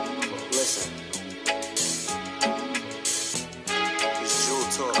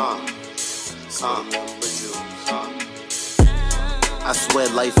I swear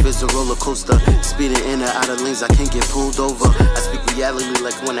life is a roller coaster. Speeding in and out of lanes, I can't get pulled over. I speak reality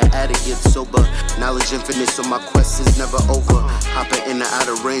like when an addict gets sober. Knowledge infinite, so my quest is never over. Hopping in and out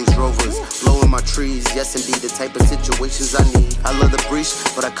of Range Rovers, blowing my trees. Yes, indeed, the type of situations I need. I love the breach,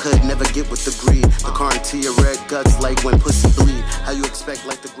 but I could never get with the greed. The car into your red guts like when pussy bleed. How you expect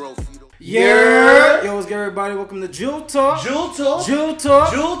life to grow? Yeah. Yo, what's good, everybody? Welcome to Jewel Talk. Jewel Talk. Jewel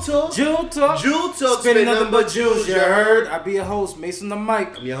Talk. Jewel Talk. Jewel Talk. Jewel Talk. Spinning nothing but jewels, you heard? I be your host, Mason the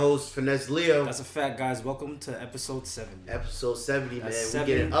Mic. I'm your host, Finesse Leo. That's a fact, guys. Welcome to episode 70. Episode 70, man. That's We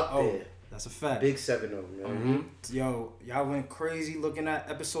getting up oh, there. That's a fact. Big 7-0, man. Mm-hmm. Yo, y'all went crazy looking at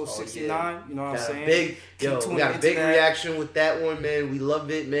episode 69. Yeah. You know what I'm saying? We got a big reaction with that one, man. We love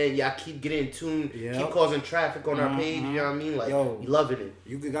it, man. Y'all keep getting in tune. Yep. Keep causing traffic on our page. You know what I mean? Like, we loving it.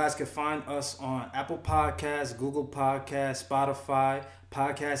 You guys can find us on Apple Podcasts, Google Podcasts, Spotify,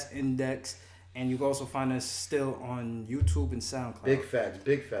 Podcast Index, and you can also find us still on YouTube and SoundCloud. Big facts.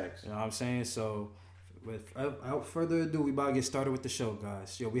 Big facts. You know what I'm saying? So, without further ado, we about to get started with the show,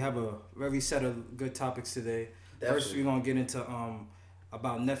 guys. Yo, we have a very set of good topics today. Definitely. First, we're gonna get into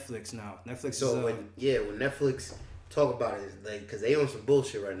about Netflix now. Netflix So is when Netflix talk about it, like, cause they on some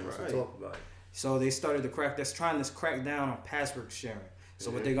bullshit right now. Right. So talk about it. So they started to crack down on password sharing.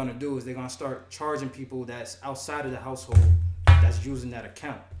 So what they're gonna do is they're gonna start charging people that's outside of the household that's using that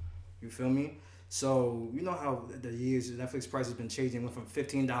account. You feel me? So you know how the years Netflix price has been changing, went from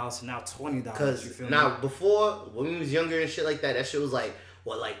 $15 to now $20. Cause now before when we was younger and shit like that, that shit was like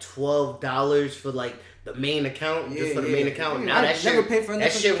what, like $12 for like the main account, just for the main account. Now that shit, never paid for a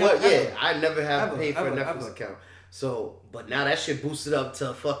Netflix account. I never have paid for a Netflix account. So, but now that shit boosted up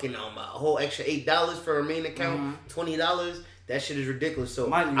to fucking a whole extra $8 for a main account, $20. That shit is ridiculous. So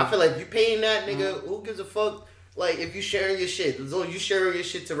I feel like if you paying that, nigga, who gives a fuck? Like, if you sharing your shit, as long as you sharing your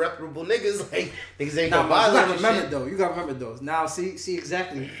shit to reputable niggas, like, niggas ain't gonna violate your shit. You gotta remember though. Now, see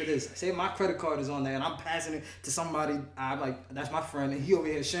exactly for this. Say my credit card is on there and I'm passing it to somebody. I'm like, that's my friend, and he over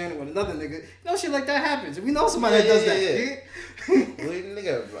here sharing it with another nigga. You know, shit like that happens. We know somebody that does that. Well,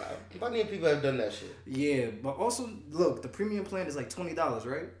 nigga, plenty of people have done that shit. Yeah, but also, look, the premium plan is like $20,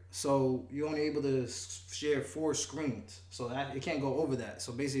 right? So you're only able to share 4 screens. So that it can't go over that.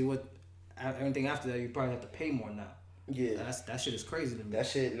 So basically, everything after that, you probably have to pay more now. Yeah. That shit is crazy to me. That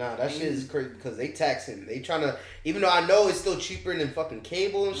shit is crazy because they taxing. They trying to, even though I know it's still cheaper than fucking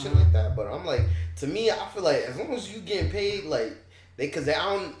cable and shit like that, but I'm like, to me, I feel like as long as you getting paid, like, I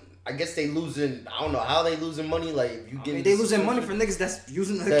guess they losing, I don't know how they losing money, like, if you getting. They losing money for niggas that's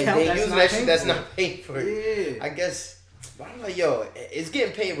using the account they using that shit that's not paying for it. Yeah. I guess. But I'm like, yo, it's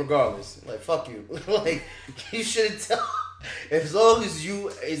getting paid regardless. Like, fuck you. Like, you should tell. As long as you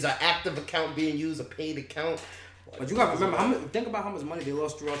is an active account being used, a paid account. But you gotta remember, think about how much money they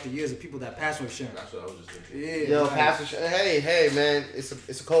lost throughout the years of people that password sharing. That's what I was just thinking. Yeah, yo, password sharing. Hey, man, it's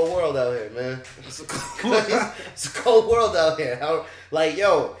a cold world out here, man. It's a cold world out here. Like,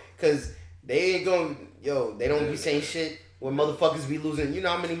 yo, cause they ain't going, they don't be saying shit when motherfuckers be losing. You know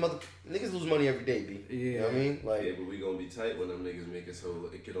how many niggas lose money every day, B. Yeah. You know what I mean? Like, yeah, but we gonna be tight when them niggas make it so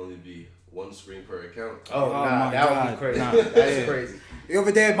it could only be 1 screen per account. Oh nah, that would be crazy. Nah, that's crazy. You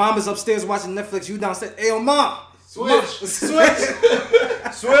over there, mom is upstairs watching Netflix. You downstairs. Hey, yo, mom. Switch.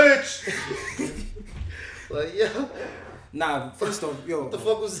 Like, yeah. Nah, first off, yo. What the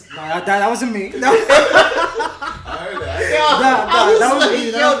fuck was that? Nah, that wasn't me. I heard that. That was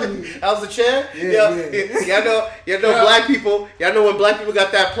me. That was the chair? Yeah. Y'all know black people. Y'all know when black people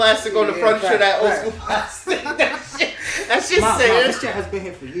got that plastic on the front of that old school plastic. That shit sad. This shit has been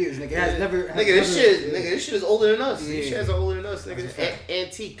here for years, nigga. It has never. This shit is older than us. These shits are older than us, nigga.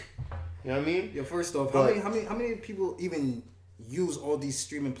 Antique. You know what I mean? Yo, first off, how many people even use all these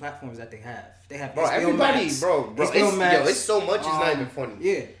streaming platforms that they have? They have everybody, Max, bro. It's so much. It's not even funny.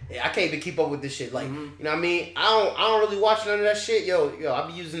 Yeah, I can't even keep up with this shit. Like, you know what I mean? I don't really watch none of that shit. Yo, I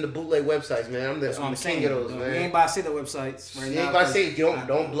be using the bootleg websites, man. I'm the king of those, man. We ain't about to say the websites right now. You ain't about to say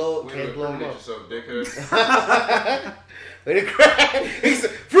don't blow. Can't blow them up. Yourself, dickhead. Let it crack. He said,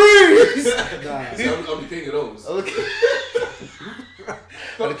 freeze. I'm the king of those. Okay.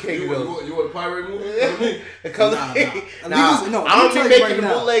 You want a pirate movie? I don't be making the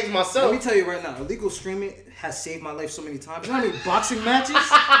bootlegs myself. Let me tell you right now, illegal streaming has saved my life so many times. You know how many boxing matches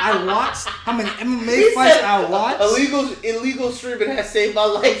I watched? How many MMA fights I watched? Illegal streaming has saved my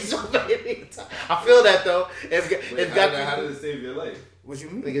life so many times. I feel that though. How did it save your life? What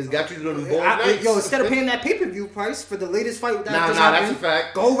you mean? Niggas got you doing the bold nights. Yo, instead of paying that pay-per-view price for the latest fight that nah, that's a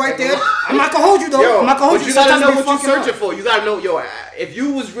fact. Go right there. I'm not gonna hold you though. I'm not gonna hold you. You gotta know what you're searching for. You gotta know, yo, if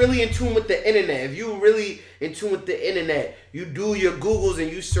you was really in tune with the internet, if you really in tune with the internet, you do your Googles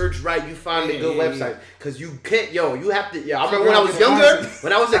and you search right, you find the good websites. Cause you can't, you have to, I remember when I was younger,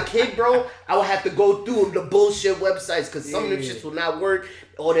 when I was a kid, bro, I would have to go through the bullshit websites cause some of them shits will not work.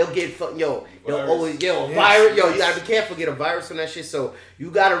 Or they'll get they'll always virus. You gotta be careful, get a virus on that shit. So you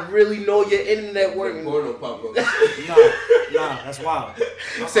gotta really know your internet working. Porno pop up. Nah, that's wild.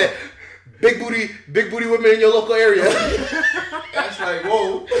 I said, big booty women in your local area. That's like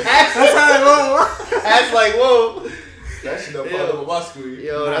whoa. That's like whoa. That shit done popped up on my screen.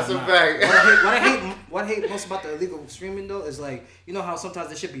 Yo, that's a fact. What I hate most about the illegal streaming though is like, you know how sometimes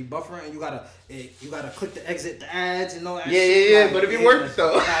the shit be buffering and you gotta click the exit the ads and all that. Yeah. But if you work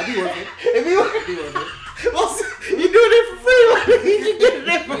though, it be worth it. If you work it. Well, you doing it for free. Like, you getting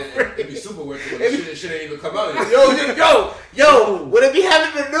it for free. It be super worth it. When the shit ain't even come out yet. Yo, would it be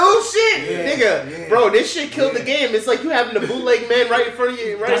having the new shit, nigga? Yeah. Bro, this shit killed the game. It's like you having the bootleg man right in front of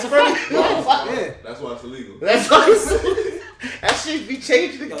you, That's why it's illegal. That's why it's illegal. That shit be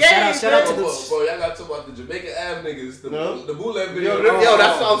changing the game. Shout out to bro, y'all got to talk about the Jamaican Ave niggas, the bootleg video. Yo,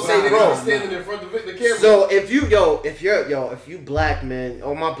 that's what I'm saying, bro. Standing in front of the camera. So if you black man,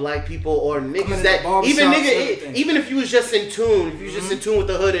 or my black people, or niggas that even if you was just in tune, if you was just in tune with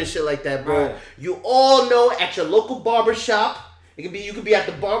the hood and shit like that, bro, you all know at your local barber shop. You could be at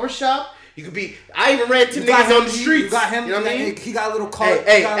the barber shop. You could be. I even ran to niggas on the streets. You got him. You know what I mean? He got a little cart.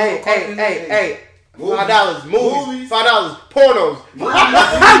 Hey. $5 movies. $5 pornos. Yo,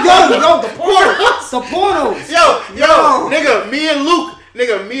 the pornos. Yo, nigga, me and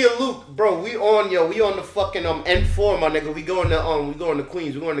Luke, bro, we on the fucking N4, my nigga. We going to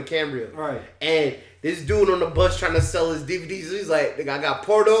Queens, we going to Cambria. Right. And this dude on the bus trying to sell his DVDs. He's like, nigga, I got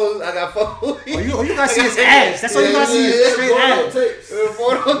pornos, I got fucking. You gotta see his ass. That's all you gotta see is straight ass.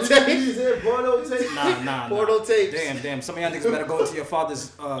 Porno tapes. Porno tapes. Nah. Porno tapes. Damn. Some of y'all niggas better go to your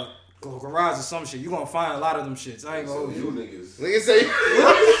father's garage or some shit. You gonna find a lot of them shits. I ain't gonna hold you. Niggas say.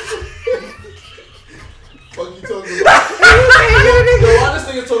 Fuck you talking about? Yo, why this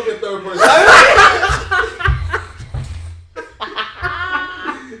nigga talking in third person?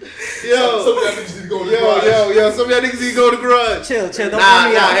 Some of y'all niggas need to go to the garage. Some of y'all niggas need to go to the garage. Chill. Don't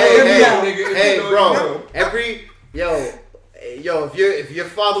Hey, bro. If your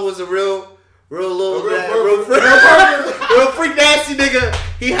father was a real freak nasty nigga,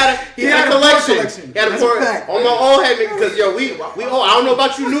 he had a collection. He had a on my old head nigga, because we all, I don't know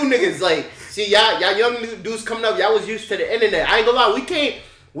about you new niggas, like, see y'all young dudes coming up, y'all was used to the internet. I ain't gonna lie,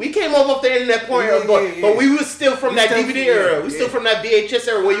 we came off the internet point era, but we was still from that DVD era. We still from that VHS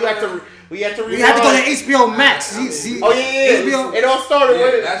era where you had to. We had to go to HBO Max. HBO. It all started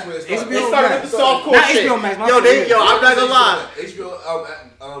with. That's where it started. It started with the softcore shit. HBO Max. Yo, I'm not gonna lie.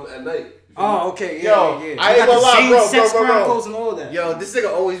 HBO at night. Oh, okay. I ain't gonna lie, bro. Chronicles and all that. Yo, this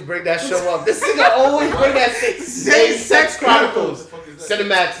nigga always bring that show up. This nigga always bring that Zane Sex Chronicles.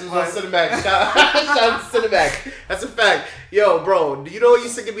 Cinemax. It was on Cinemax. Shout out to Cinemax. That's a fact. Yo, bro, do you know what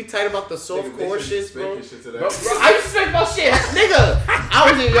used to get me tight about the softcore shit, bro? I used to spank about shit, nigga. I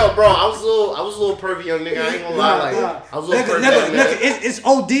was a little pervy young nigga. I ain't gonna lie, I was a little pervy young nigga. It's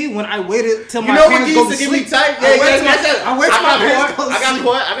OD when I waited till my parents go to sleep. You know what used to get me tight? I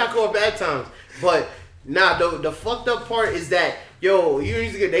got caught bad times, but nah. The fucked up part is that when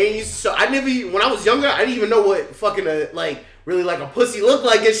I was younger, I didn't even know what fucking really like a pussy look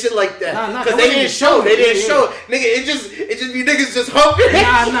like and shit like that. Cause they didn't show. They didn't show. Nigga, it just be niggas just humping.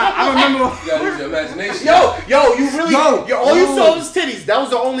 I remember. You gotta use your imagination. All you saw was titties. That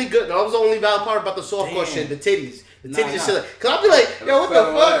was the only valid part about the softcore shit. The titties. And shit. Cause I'll be like, what the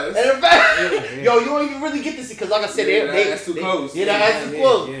fuck? And in fact, you don't even really get to see. Cause like I said, that's too close. Yeah, that's too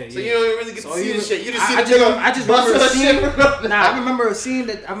close. So you don't even really get to see this shit. You just see the nigga. I just remember a scene.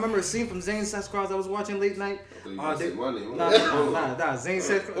 I remember a scene from Zane Sex Cross I was watching late night. Zane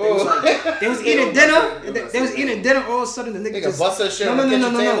Sex Cross. They was eating dinner. They was eating dinner. All of a sudden, the nigga just bust that shit.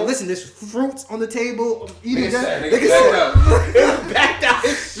 No. Listen, there's fruits on the table. Eating dinner. Backed out.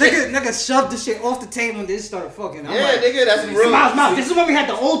 Nigga shoved the shit off the table and just started fucking. Nigga, that's real. Miles, this is when we had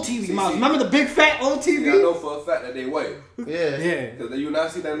the old TV, Miles. Remember the big fat old TV? I know for a fact that they white. Yeah. Because you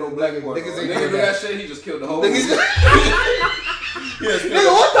not see that no black one. Niggas do that shit, he just killed the whole nigga,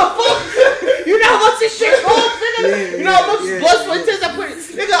 what the fuck? You know how much this shit costs, nigga? You know how much blood, sweat, tears I put in?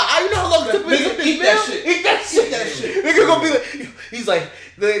 Nigga, you know how long it took me to cook this meal? Eat that shit. Nigga gonna be like, he's like,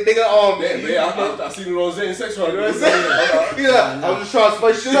 man, I seen it on Zane Sex right now. He's like, I was just trying to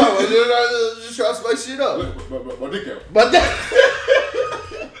spice shit up. My dick out. But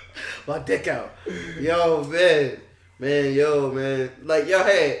my dick out. Yo, man. Like, yo,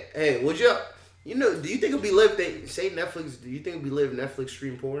 hey, would you know, do you think it'll be lit if they say Netflix, do you think it'll be lit if Netflix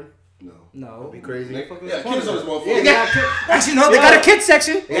stream porn? No. That'd be crazy. Yeah, kids on this motherfucker. Actually, no, they got a kids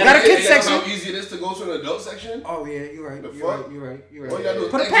section. They got a kids section. How easy it is to go to an adult section? Oh, yeah, you're right. You're right. All you gotta do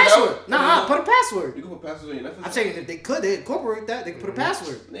is put a password. Put a password. You can put passwords on your Netflix. I'm saying if they could, they incorporate that. They could put a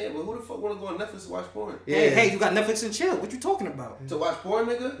password. Yeah, but who the fuck wanna go on Netflix to watch porn? Hey, you got Netflix and chill. What you talking about? To watch porn,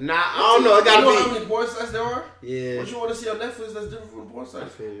 nigga? Nah, I don't know. It gotta you know be. how many porn sites there are? Yeah. What you want to see on Netflix that's different from porn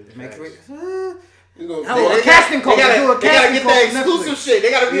sites? A casting call. They gotta get that exclusive shit.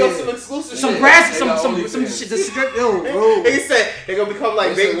 They gotta be on some exclusive shit. Some brass, some shit. The script, bro. They said they gonna become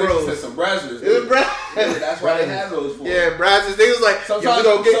like big bros. Said some brazzers. That's why they have those for. Yeah, brazzers. They was like, sometimes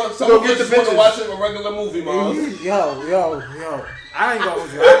we get the bitches bitches. watching a regular movie, man. Yo. I ain't gonna.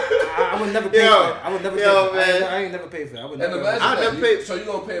 I would never pay for it. I would never pay for it. I ain't never pay for it. I would never pay. So you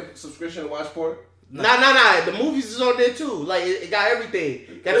gonna pay a subscription to watch porn? Nah. The movies is on there too. Like it got everything.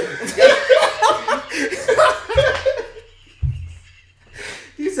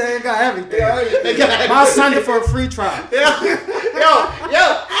 He said it got everything. I signed up for a free trial. Yo.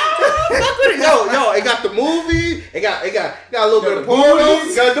 It got the movie. It got a little bit of porno.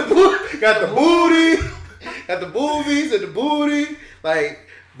 Got the booty. Got the movies and the booty. Like,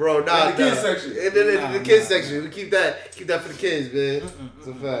 bro, the kids section. The kids section. We keep that for the kids, man. It's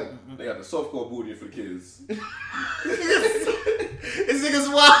a fact. They got the softcore booty for the kids. This nigga's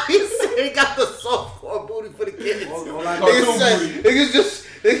wild. He said he got the softcore booty for the kids. Niggas just.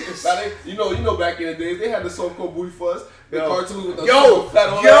 You know, back in the days they had the softcore booty for us. The cartoons with the super fat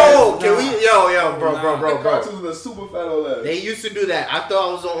on bro. The cartoons with the super fat on that. They used to do that. I thought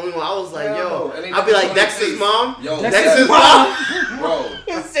I was the only one. I was like, I'd be like, Dexter's mom. Dexter's mom. Bro.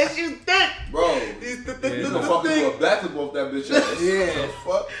 He said you thick. Bro. He's gonna fucking do a backflip off that bitch ass. Yeah. The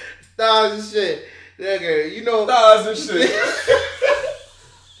fuck? Stars and shit. Nigga, you know. Stars and shit.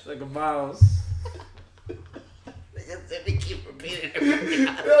 Like a mouse. They keep repeating it.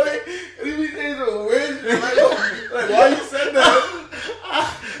 They be saying some weird shit. Like, why you said that?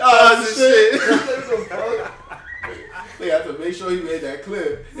 Stars and shit. They have to make sure he made that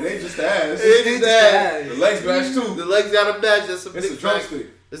clip. It ain't just the ass. It ain't just the ass. The legs bash too. The legs got a bash. That's a It's big a drumstick.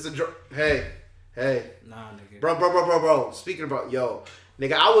 It's a drum. Hey. Nah, nigga. Bro. Speaking about,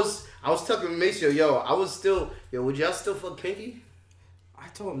 nigga, I was talking to Maceo, I was still, would y'all still fuck Pinky? I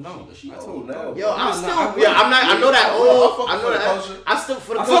told him no. She told now. I know that old. I know that. I still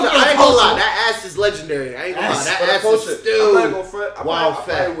for the culture. I ain't gonna lie. That ass is legendary. I ain't gonna lie. That ass is still. I'm not gonna fret. Wild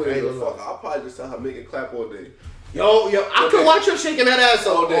fat. I'll probably just tell her make it clap all day. Yo, I could watch her shaking that ass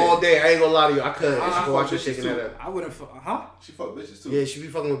all day. I ain't gonna lie to you. I could watch her shaking that ass. I wouldn't. She fuck bitches too. Yeah, she be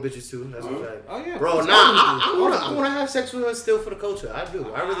fucking with bitches too. That's a fact. Oh yeah, bro. I wanna have sex with her still for the culture. I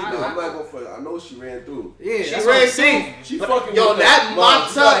do. I really do. I'm not gonna front. I know she ran through. Yeah, she ran through. She fucking. That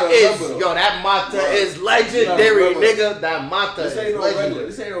mata is legendary, nigga. That mata is legendary.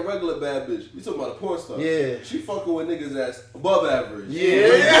 This ain't no regular bad bitch. We talking about a porn star. Yeah. She fucking with niggas that's above average.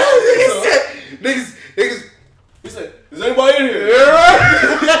 Yeah. Niggas. He said, "Is anybody in here?"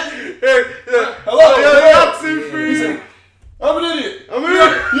 Hello. He said, "I'm an idiot.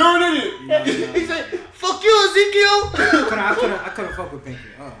 You're an idiot." He said, "Fuck you, Ezekiel." I couldn't fuck with Pinky.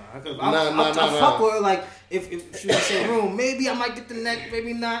 I fuck with her like if she was in the room, maybe I might get the neck,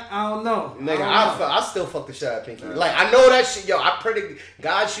 maybe not. I don't know. Nigga, I still fuck the shit out of Pinky. Like I know that shit. I pray to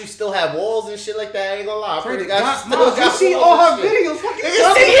God she still have walls and shit like that. I ain't gonna lie. I pray to God she still got. You see all her videos? Fucking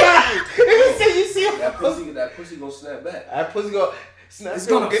you see that pussy gonna snap back. That pussy gonna. It's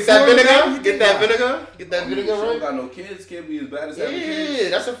gonna get that vinegar. Get that vinegar. Get that vinegar. Right. Got no kids. Can't be as bad as having kids. Yeah,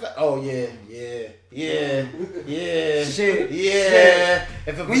 that's a fact. Oh yeah. Shit. Yeah.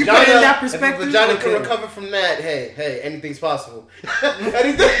 If a when you put it in that perspective, if a vagina can recover from that, hey, anything's possible.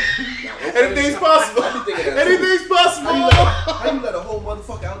 Anything's possible. Anything's possible. How you let a whole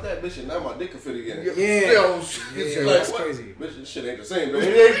motherfucker out that bitch and now my dick can fit again? Yeah. That's crazy. Bitch, shit ain't the same,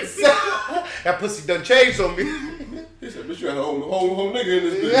 bitch. That pussy done changed on me. He said, bitch, you had a whole nigga in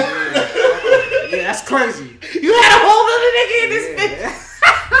this bitch. Yeah, that's crazy. You had a whole other nigga in this bitch.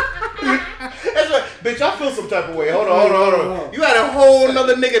 That's right. Bitch, I feel some type of way. Hold on. You had a whole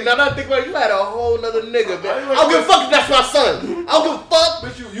nother nigga. Now that I think about it, you had a whole nother nigga, bitch. I don't give a fuck if that's my son. I don't give a fuck.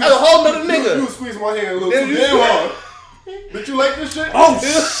 Bitch, that's a whole nother nigga. You squeeze my hand a little too damn hard. Bitch, you like this shit? Oh,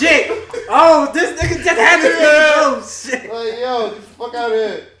 shit. Oh, this nigga just had this nigga. Oh, shit. Like, yo, get the fuck out of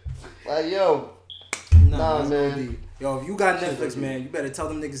here. Like, yo. Nah, man. Yo, if you got Netflix, man, you better tell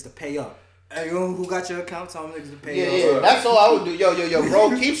them niggas to pay up. Hey, you know who got your account? Tell them niggas to pay up. Yeah, that's all I would do. Yo,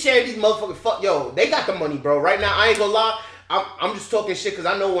 bro, keep sharing these motherfuckers. Fuck, yo, they got the money, bro. Right now, I ain't gonna lie. I'm just talking shit because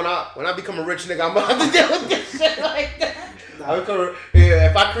I know when I become a rich nigga, I'm about to deal with this shit like that.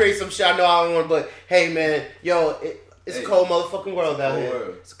 If I create some shit, I know I don't want. But hey, man, yo, it's a cold motherfucking world out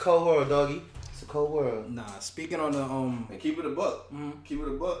here. It's a cold world, doggy. It's a cold world. Nah, speaking on the and keep it a buck. Keep it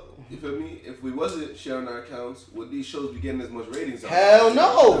a buck. You feel me? If we wasn't sharing our accounts, would these shows be getting as much ratings? Hell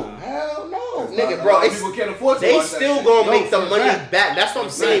no. Nigga, bro, people can't afford to they watch still that gonna make the money back. That's what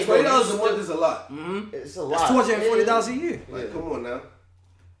I'm saying. $20 a month is a lot. It's a lot. That's $240 a year. Like, come on now.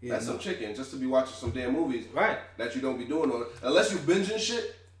 Yeah, that's some chicken just to be watching some damn movies. Right. That you don't be doing on unless you binging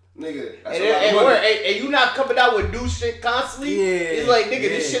shit. Nigga, that's and you not coming out with new shit constantly? Yeah. It's like, nigga,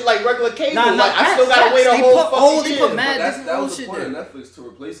 this shit like regular cable. Nah, like, I still gotta wait a whole fucking year. That was the point of Netflix to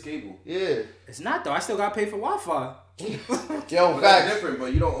replace cable. Yeah. It's not though. I still gotta pay for Wi-Fi. Yo, that's different,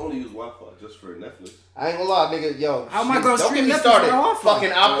 but you don't only use Wi-Fi just for Netflix. I ain't gonna lie, nigga. Yo, how am I gonna stream Netflix started. For Wi-Fi?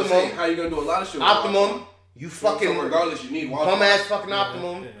 Fucking Optimum. How you gonna do a lot of shit? Optimum. You fucking so regardless, you need Wi-Fi. Bum ass fucking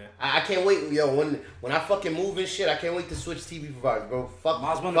Optimum. Yeah. I can't wait, yo. When I fucking move and shit, I can't wait to switch TV providers, bro. Fuck.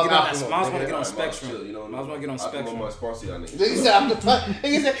 Miles wanna get on Spectrum. You know, Miles wanna get on Spectrum. I'm gonna sponsor y'all niggas. Nigga said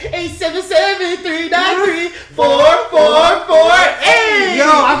 877-393-4448. Yo,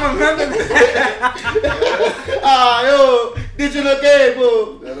 I remember that. Yo, digital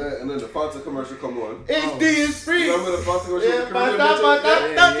cable. And then the Fanta commercial come on. HD is free. You remember the Fanta commercial?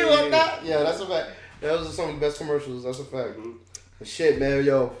 Yeah, that's a fact. Those are some of the best commercials. That's a fact. Shit, man,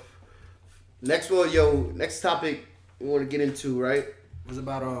 yo. Next topic we want to get into, right? It's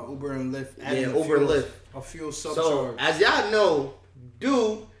about Uber and Lyft. Yeah, Uber and Lyft. A fuel surcharge. So, as y'all know,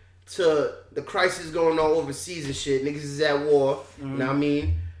 due to the crisis going on overseas and shit, niggas is at war. You know what I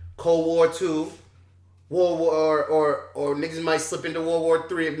mean? Cold War 2. World War or niggas might slip into World War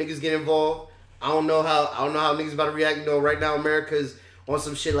 3 if niggas get involved. I don't know how niggas about to react. You know, right now America's on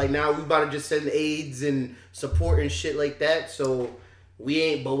some shit like now we about to just send aids and support and shit like that. So we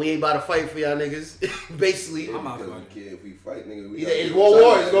ain't about to fight for y'all niggas. Basically, I'm out for if we fight, nigga. It's World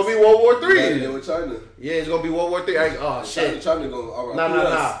War. It's gonna be World War 3. Yeah, with China. Yeah, it's gonna be World War 3. Oh shit. China gonna all right.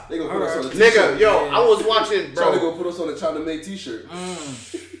 Nah. They gonna put us on a t-shirt. Nigga, yo, I was watching, bro. China gonna put us on a China made t-shirt.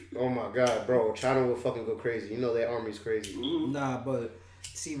 Oh my god, bro. China will fucking go crazy. You know their army's crazy. Nah, but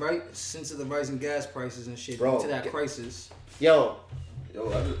see, right since of the rising gas prices and shit, bro, to that crisis. Yo, I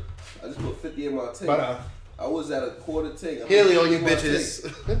just put 50 in my tank. I was at a quarter tank. Hilly on you bitches.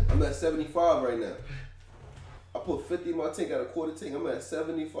 I'm at 75 right now. I put 50 in my tank at a quarter tank. I'm at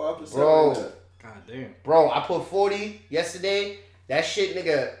 75% right now. God damn. Bro, I put 40 yesterday. That shit,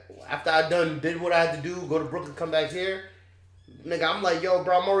 nigga, after I did what I had to do, go to Brooklyn, come back here. Nigga, I'm like, yo,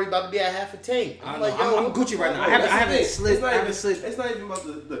 bro, I'm already about to be at half a tank. I'm like, yo, I'm Gucci right now. I haven't slid. It's not even about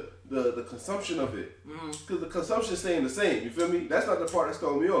the consumption of it. Because the consumption staying the same. You feel me? That's not the part that's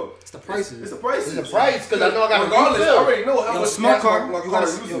throwing me off. It's the prices. It's the prices. It's the price because I know I got regardless, I already know how much smart car. my car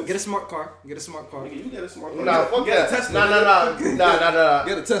uses. Get a smart car. Get a smart car. Nigga, you get a smart car. Nah, fuck get that. a Tesla. Nah.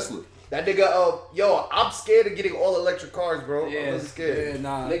 Get a Tesla. That nigga, yo, I'm scared of getting all electric cars, bro. Yeah, I'm scared. Yeah,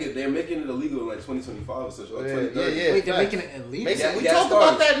 nah. Nigga, they're making it illegal in like 2025 or something. Or 2030. Yeah. Wait, they're making it illegal? We talked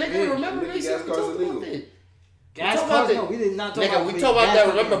about that, nigga. Yeah. Remember, gas cars illegal. Gas cars? No, we did not talk about that. Nigga, we talked about that.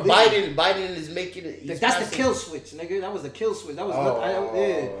 Remember, Biden is making it. That's the kill switch, nigga. That was the kill switch. That was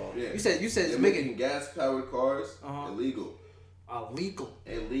yeah. You said it's making gas powered cars illegal. Illegal.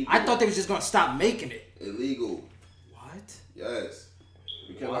 Illegal. I thought they was just gonna stop making it. Illegal. What? Yes.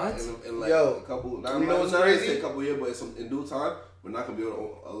 We came What? out in like Yo, a couple. you know what's crazy? A couple years, but in due time, we're not gonna be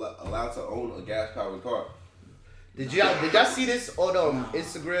allowed to own a gas powered car. Did y'all see this on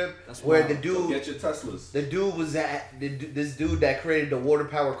Instagram? That's where wild. the dude get your Teslas. The dude was this dude that created the water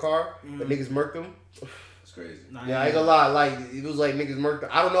powered car, but niggas murked him. It's crazy. Yeah, I ain't gonna lie. Like it was like niggas murked him.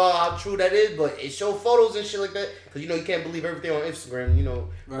 I don't know how true that is, but it showed photos and shit like that. Cause you know you can't believe everything on Instagram. You know,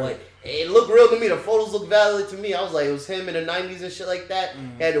 right. But it looked real to me. The photos looked valid to me. I was like, it was him in the '90s and shit like that.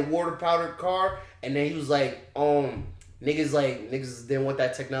 He had a water powered car, and then he was like, niggas didn't want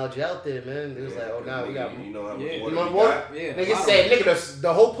that technology out there, man. They was like, oh, nah, we got. You know how much water we got? Yeah. Niggas said, nigga,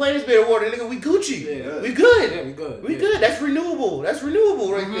 the whole planet's made of water. Nigga, we Gucci. Yeah. We good. Yeah, we good. We good. That's renewable. That's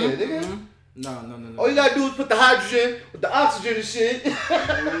renewable right there, nigga. No. All you gotta do is put the hydrogen with the oxygen and shit,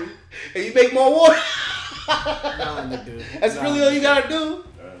 and you make more water. Dude. That's really all you gotta do.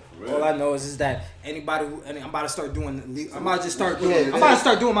 All I know is that I'm about to start doing. I'm about to start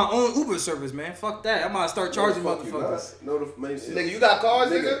doing my own Uber service, man. Fuck that. I'm about to start charging motherfuckers. Nigga, you got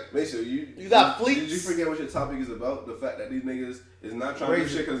cars, nigga. Make sure you got fleets. Did you forget what your topic is about? The fact that these niggas is not trying to do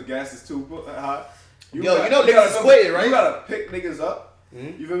shit because gas is too high. You know niggas is quitting, right? You gotta pick niggas up.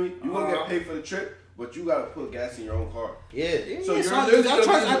 You feel me? You gonna get paid for the trip, but you gotta put gas in your own car. Yeah. So I charge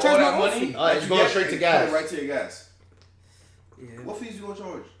my money. It's going straight to gas. Right to your gas. What fees you gonna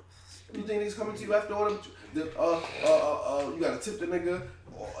charge? You think niggas coming to you after all the you gotta tip the nigga?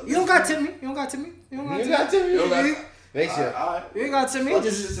 You don't gotta tip me. You don't gotta tip me. You ain't gotta tip me.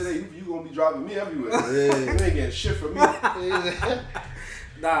 Just today, you gonna be driving me everywhere. You ain't getting shit from me.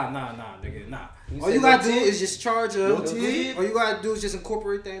 Nah, nigga, nah. All you gotta do is just charge a. All you gotta do is just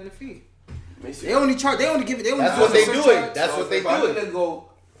incorporate that in the fee. They only charge. They only give it. They only. That's what they doing. That's what they doing. doing. I'm gonna go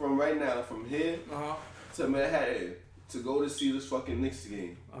from right now from here to Manhattan to go to see this fucking Knicks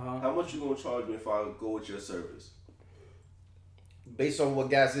game. How much you gonna charge me if I go with your service? Based on what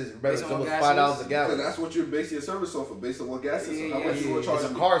gas is, based on what $5 a gallon. Because that's what you're basing your service on for, based on what gas is. So how much you gonna charge me?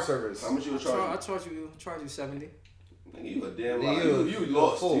 It's a car service. How much you gonna charge me? I charge you 70. Nigga, you a damn lie. You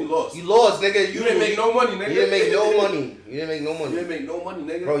lost. You lost. You lost, nigga. You didn't make no money, nigga. You didn't make no money. You didn't make no money. You didn't make no money,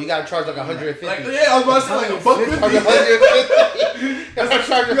 nigga. Bro, you gotta charge like 150. Like, yeah, I was about to say like $150. You gotta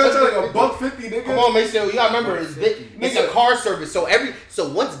charge like $150, nigga. Come on, man. So you gotta remember, it's a car service. So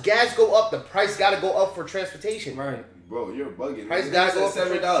once gas go up, the price gotta go up for transportation. Right. Bro, you're bugging. Price gotta go up for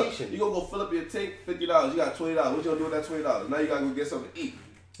transportation. You gonna go fill up your tank, $50. You got $20. What you gonna do with that $20? Now you gotta go get something to eat.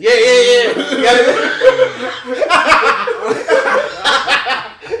 Yeah.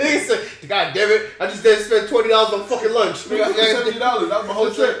 God damn it! I just didn't spend $20 on fucking lunch. $70. That was my whole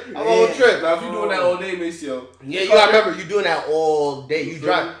trip. My whole trip. Now if you doing that all day, Maceo. Yeah, you gotta remember, you doing that all day. You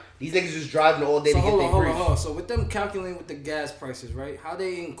drive. These niggas just driving all day to get their grease. Hold on. So with them calculating with the gas prices, right? How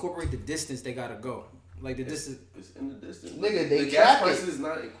they incorporate the distance they gotta go? Like the distance. It's in the distance. Nigga, the gas prices is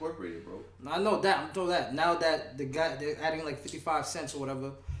not incorporated, bro. I know that. I'm told that. Now that they're adding like 55 cents or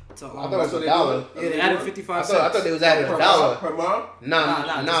whatever. I thought that's what $1. Yeah, they added 55 cents. I thought they was adding $1 per mile.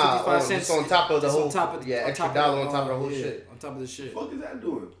 Nah. 55 cents on top of the whole. $extra extra $1 on top of the whole shit. On top of the shit. What the fuck is that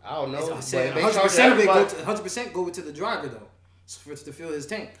doing? I don't know. I said 100% of it 100% go to the driver though, for to fill his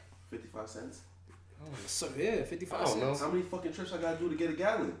tank. 55 cents. So yeah, 55 cents. I don't know. How many fucking trips I gotta do to get a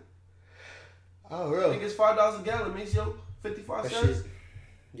gallon? Oh really? I think it's $5 a gallon, makes yo 55 cents. Shit.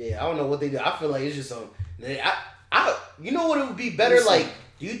 Yeah, I don't know what they do. I feel like it's just some. You know what it would be better like.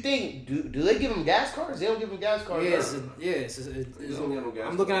 Do you think do they give them gas cards? They don't give them gas cards.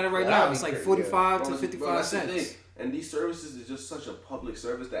 I'm looking at it right now. It's like 45 to 55 cents. And these services is just such a public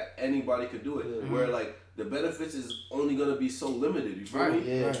service that anybody could do it. Mm-hmm. Where like the benefits is only gonna be so limited. You feel me?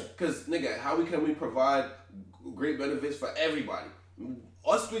 Yeah. Because nigga, can we provide great benefits for everybody?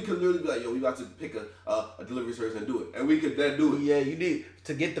 Us, we could literally be like, yo, we got to pick a delivery service and do it. And we could then do it. Yeah, you need,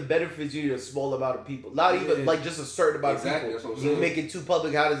 to get the benefits, you need a small amount of people. Not even, like, just a certain amount of people. That's what I'm saying. You make it too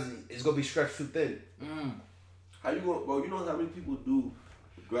public, it's going to be stretched too thin. How you going, bro, you know how many people do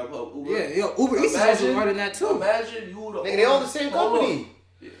Grubhub, Uber? Yeah, Uber Eats is also running that too. Imagine you the Nigga, they all the same company.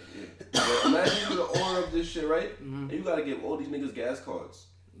 Yeah. Imagine you the owner of this shit, right? Mm-hmm. And you got to give all these niggas gas cards.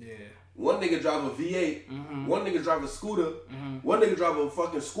 Yeah. One nigga drive a V8, one nigga drive a scooter, one nigga drive a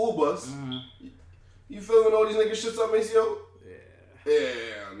fucking school bus. You feeling all these niggas shits up, Maceo?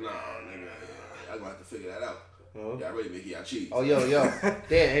 Yeah, nah, nigga. I'm gonna have to figure that out. Yeah, I really make y'all cheese. Oh, yo.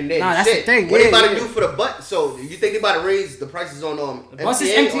 Damn, and then that's shit. the thing. What they about to do for the bus? So, you think they about to raise the prices on the bus is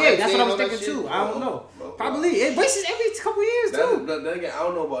MTA. That's what I was thinking too. Shit? I don't know. Probably. It raises every couple years too. Then again, I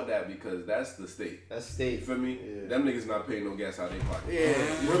don't know about that because that's the state. That's the state. You feel me? Yeah. Them niggas not paying no gas out of their pocket. Yeah.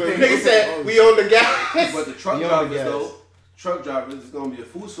 Niggas said we own the gas. But the truck drivers though, is gonna be a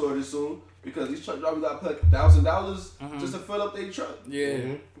food shortage soon because these truck drivers got to pay $1,000 just to fill up their truck. Yeah.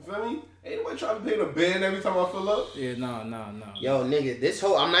 You feel me? Ain't nobody trying to pay the band every time I fill up. Yeah, no. Yo, nigga, this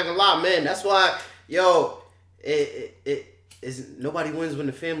whole, I'm not gonna lie, man. That's why, yo, nobody wins when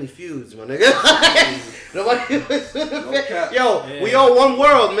the family feuds, my nigga. Nobody wins when the family. Yo, we all one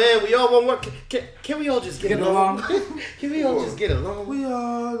world, man. We all one world. Can we all just get along? Can we all just get along? We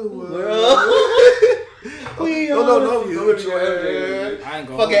are the world. We are the future. I ain't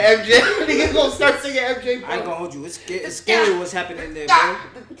gonna fucking MJ. Niggas gonna start singing MJ. I ain't gonna hold you. It's scary what's happening there, bro.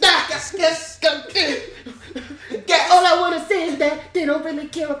 All I wanna say is that they don't really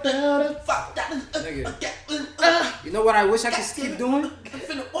care about us. Nigga. You know what I wish I could keep doing?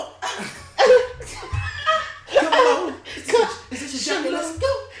 Come on. Is this your jacket? Let's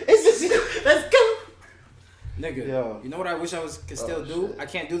go. Let's go. Nigga, you know what I wish I could still do? Shit. I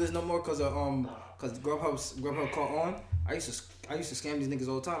can't do this no more because Grubhub caught on. I used to scam these niggas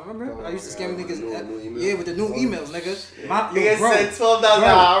all the time. Remember? I used to scam niggas. With the new emails, nigga. Niggas said $12. I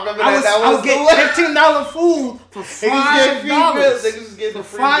remember that. I would get $15 food for $5.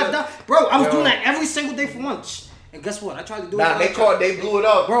 For $5. Bro, I was doing that every single day for lunch. And guess what? I tried to do it. They blew it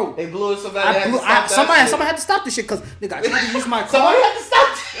up, bro. They blew it. Somebody had to stop this shit because nigga, I tried to use my card. Somebody had to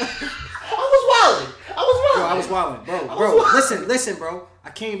stop. I was wilding. Bro, Bro, listen, bro. I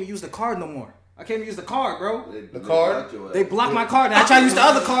can't even use the card no more. I can't even use the card, bro. The card? They blocked my card. And I try to use the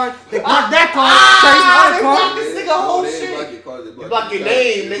other card. They blocked that card. Try to use the other card. This nigga whole shit. They block your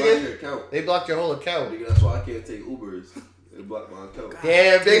name, nigga. They blocked your whole account. Nigga, that's why I can't take Ubers. They blocked my account.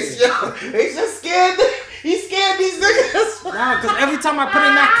 Damn, they just scared. He scared these niggas. Nah, because every time I put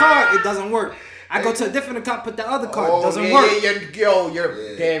in that card, it doesn't work. I go to a different account, put that other card. It doesn't work. They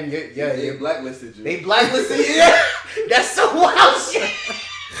blacklisted you. They blacklisted you. Yeah. That's some wild shit.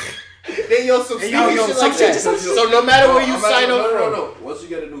 They some stupid shit like that. So no matter where you sign up from. No. Once you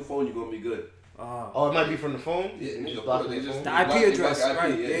get a new phone, you're gonna be good. It might be from the phone? Yeah, the IP address,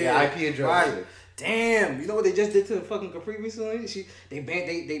 right? Yeah, IP address. Right. Damn, you know what they just did to the fucking Capri recently?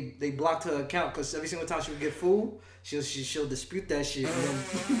 They blocked her account because every single time she would get food, she'll dispute that shit. I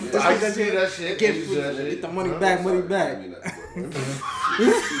see that shit. Get the money back.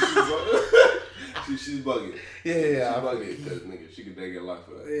 She's bugging. Yeah. She's bugging because nigga, she could get locked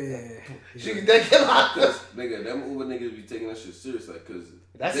for that. Yeah. She could get locked. Nigga, them Uber niggas be taking that shit serious, like, cause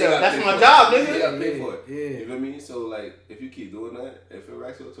that's my job, nigga. They gotta pay for it. Yeah. You know what I mean? So like, if you keep doing that, if it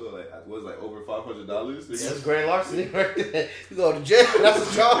racks up to like, what's like over $500? That's grand larceny right there. You go to jail.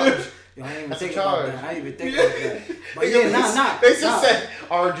 That's a charge. Yo, I ain't even think about that. I ain't even think about that. But yeah, nah. They just said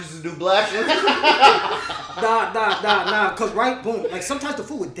orange is the new black. Nah. Cause right, boom. Like sometimes the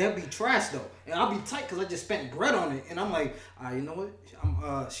food would dead be trash though, and I'll be tight cause I just spent bread on it, and I'm like, you know what?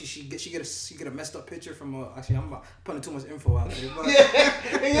 She get a messed up picture from actually I'm putting too much info out there. But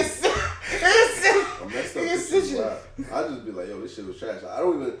It's a messed up picture. I just be like, yo, this shit was trash. I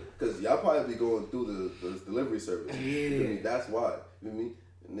don't even cause y'all probably be going through the delivery service. Yeah. You know what I mean? That's why. You know what I mean?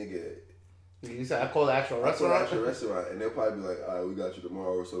 Nigga. You said I call the actual restaurant, and they'll probably be like, all right, we got you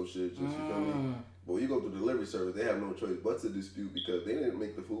tomorrow or some shit. Just you feel me? But when you go through delivery service, they have no choice but to dispute because they didn't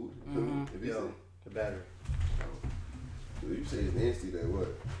make the food. You feel me? If you say the battery. If you say it's nasty, then what?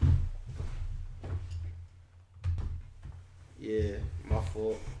 Yeah, my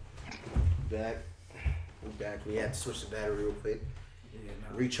fault. Back. We had to switch the battery real quick. yeah,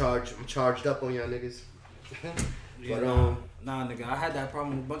 Recharge. I'm charged up on y'all niggas. But nah, nigga, I had that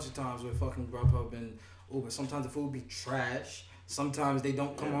problem a bunch of times with fucking Grubhub and Uber. Sometimes the food be trash. Sometimes they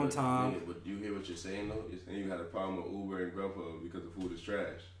don't come on time. Yeah, but you hear what you're saying though? You're saying you had a problem with Uber and Grubhub because the food is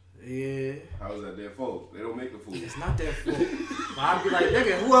trash. Yeah. How is that their fault? They don't make the food. It's not their fault. But I'd be like,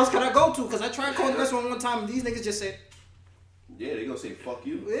 nigga, who else can I go to? Because I tried calling the restaurant one time and these niggas just said, yeah, they gonna say fuck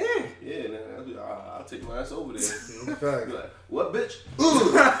you. Yeah. Yeah, I'll take my ass over there. Fact. Be like, what, bitch?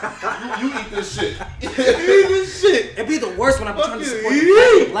 you eat this shit. You eat this shit. It'd be the worst when I'm trying to support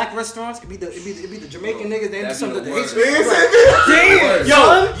the black restaurants. It'd be the Jamaican niggas. They do something to hate you.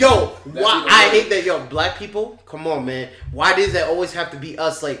 Yo, why I hate that. Yo, black people, come on, man. Why does that always have to be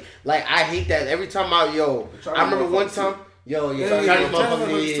us? Like I hate that every time I remember one time. Yo, Chinese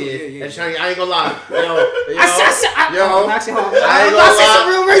motherfucker, yeah. Chinese, I ain't gonna lie. I'm actually home. I ain't gonna lie. Some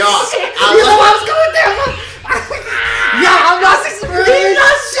real racist shit. You know I was going there. I'm not saying some real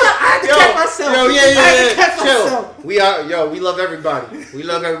racist shit. I had to catch myself. We love everybody. We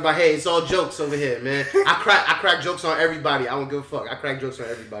love everybody. Hey, it's all jokes over here, man. I crack jokes on everybody. I don't give a fuck. I crack jokes on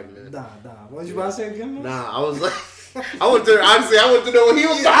everybody, man. Nah. What you about to say again, man? Nah, I was like. I want to know what he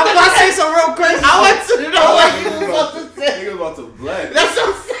was talking about. I was about to say something real crazy. I want to know what he was about to say. He was about to black. That's what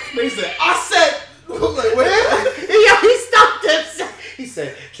I'm saying. He said, I said. Like, wait. He stopped that. He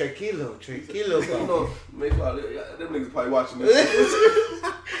said, tranquilo. Them niggas probably watching this.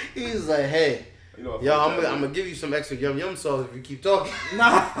 He was like, hey. Yo, I'm gonna give you some extra yum sauce if you keep talking.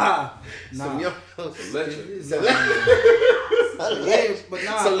 Some yum sauce.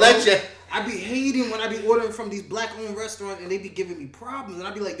 Some leche. I be hating when I be ordering from these black-owned restaurants and they be giving me problems. And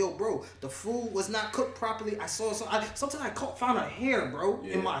I be like, yo, bro, the food was not cooked properly. I saw sometimes I found a hair, bro,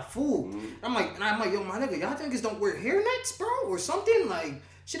 in my food. Mm-hmm. I'm like, yo, my nigga, y'all niggas don't wear hairnets, bro, or something? Like,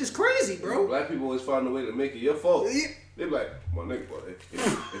 shit is crazy, bro. Black people always find a way to make it your fault. They be like, my nigga, boy,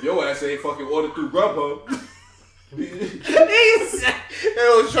 if your ass ain't fucking ordered through Grubhub. They was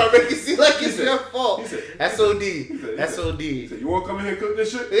trying to make it seem like it's your fault. That's OD. That's OD. He said, you want to come in here and cook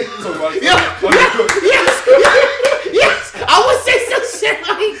this shit? Yes. I would say some shit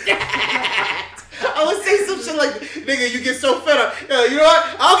like that. I would say some shit like, nigga, you get so fed up. You know what?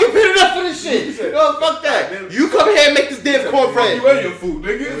 I don't get paid enough for this shit. No, fuck that. You come here and make this damn cornbread. Fuck you and your food,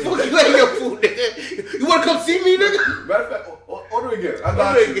 nigga. Fuck you and your food, nigga. You want to come see me, nigga? Matter of fact, order again. I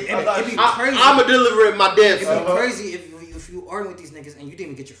got you. It'd be crazy. I'ma deliver it my damn self. It'd be crazy if you arguing with these niggas and you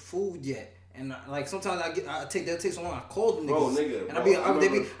didn't even get your food yet. And like sometimes they'll take so long. I call them niggas, bro, nigga, and I'm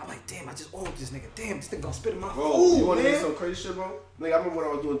like, damn, I just ordered this nigga. Damn, this nigga gonna spit in my food. You wanna hear some crazy shit, bro? Nigga, I remember when I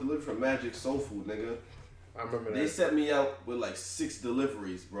was doing delivery for Magic Soul Food, nigga. I remember that. They set me out with like 6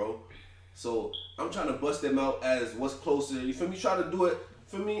 deliveries, bro. So I'm trying to bust them out as what's closer. You feel me? Try to do it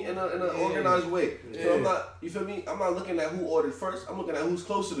for me in an organized way. Yeah. So I'm not, you feel me? I'm not looking at who ordered first. I'm looking at who's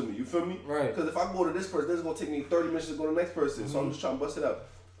closer to me. You feel me? Right. Because if I go to this person, it's gonna take me 30 minutes to go to the next person. So I'm just trying to bust it out.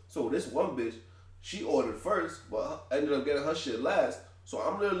 So this one bitch, she ordered first, but I ended up getting her shit last. So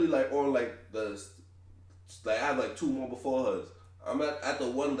I'm literally like on like I have like 2 more before hers. I'm at the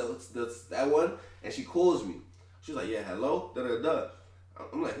one that's that one, and she calls me. She's like, yeah, hello, da da da.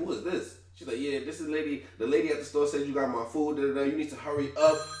 I'm like, who is this? She's like, yeah, this is the lady at the store said you got my food, da da da. You need to hurry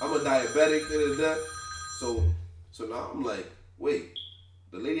up. I'm a diabetic, da da da. So now I'm like, wait,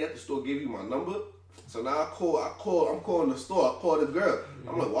 the lady at the store gave you my number? So now I'm calling the store. I call the girl.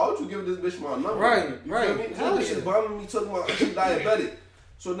 I'm like, why would you give this bitch my number? Right. You feel me? This bitch is bombing me, talking about she's diabetic.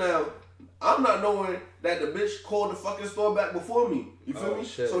 So now I'm not knowing that the bitch called the fucking store back before me. You feel me?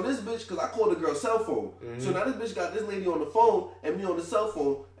 Shit. So this bitch, because I called the girl's cell phone. Mm-hmm. So now this bitch got this lady on the phone and me on the cell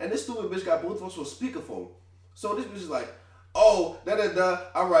phone, and this stupid bitch got both of us on speakerphone. So this bitch is like, oh, da-da-da,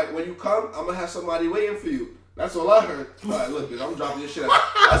 all right, when you come, I'm going to have somebody waiting for you. That's all I heard. All right, look, bitch, I'm dropping this shit out.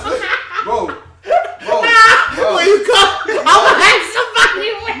 I said, bro, when you come, I'm going to have somebody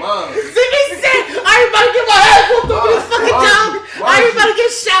waiting. Mom. Sydney said, I ain't about to get my ass whooped over this fucking job. I ain't about to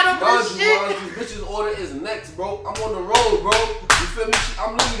get shot over this shit. This bitch's order is next, bro. I'm on the road, bro. You feel me?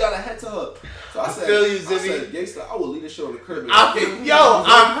 I'm literally got to head to her. So I feel you, Zibby. I said, gangsta, I will leave this shit on the curb. I feel you.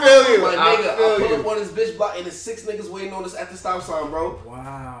 My nigga, I pull up on this bitch block and there's 6 niggas waiting on us at the stop sign, bro.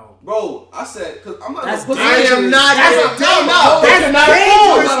 Wow. Bro, I said, cause I'm not I am not. That's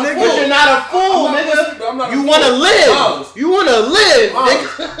dangerous, nigga. You're not a fool, nigga. You want to live. You want to live,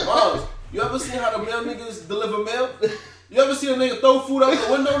 nigga. Moms, you ever seen how the mail niggas deliver mail? You ever seen a nigga throw food out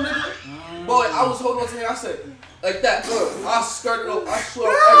the window, nigga? Boy, I was holding on to him. I said, like that, look, I skirted off, I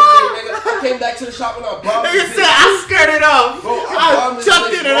swear everything, nigga. I came back to the shop and I bombed this bitch. Nigga said, I skirted off. Bro, I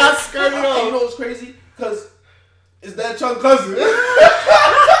chucked it and I skirted off. You know what's crazy? Cause it's that Chung cousin.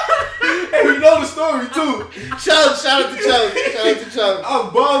 And you know the story too. Shout out to Chung. I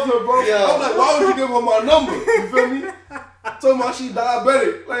bombed her, bro. Yo. I'm like, why would you give her my number? You feel me? Talking about she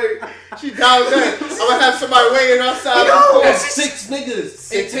diabetic. Like, she diabetic. I'm gonna have somebody waiting outside the door. That's 6 niggas.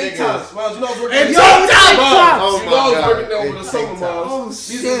 6 take times. Miles, you know I was working there. Oh, you know I was working there over the summer, Miles. Oh,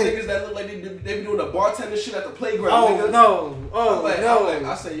 these are niggas that look like they be doing the bartender shit at the playground, nigga.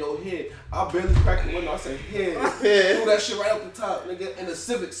 I said, yo, here. I barely cracked the window. I said, here. Threw that shit right up the top, nigga. In the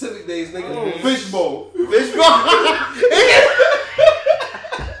civic days, nigga. Fishbowl.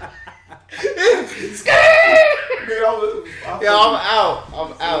 I'm out.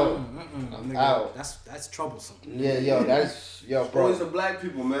 I'm out. That's troublesome. Yeah, bro. It's the black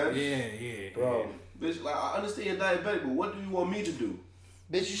people, man. Yeah, bro. Bitch, like, I understand you're diabetic, but what do you want me to do?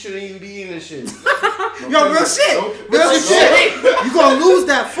 Bitch, you shouldn't even be eating this shit. Yo, real shit. You gonna lose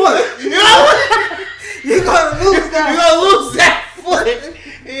that foot. You gonna lose that foot.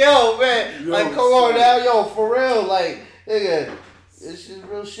 Yo, man. Like, come on now. Yo, for real. Like, nigga, this is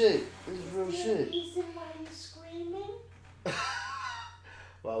real shit.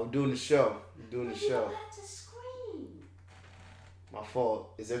 Well, we're doing the show. You don't have to scream. My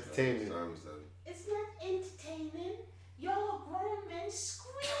fault. It's entertainment. It's not entertainment. Y'all grown men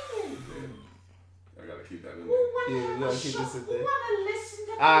screaming. I gotta keep that in there. We gotta keep this in there. Who wanna listen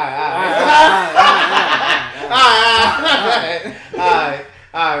to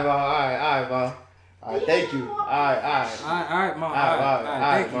Alright, Mom. Alright, thank you. Alright,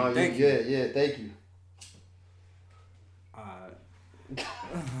 Mom. Thank you. Yeah, thank you.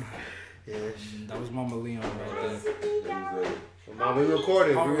 Yeah, that was Mama Leon right there. Mom, we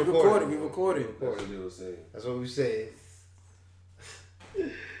recorded. We recorded. That's what we said.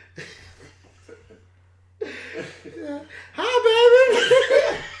 Hi,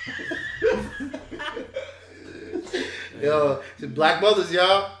 baby. Yo, black mothers,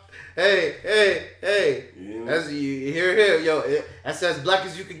 y'all. Hey. Yeah. That's you hear him, yo. That's as black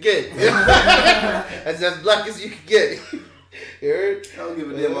as you could get. That's as black as you could get. You heard? I don't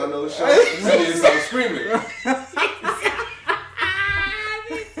give a damn about no shot. You start screaming.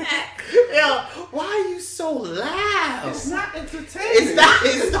 Yo, why are you so loud? It's not entertaining.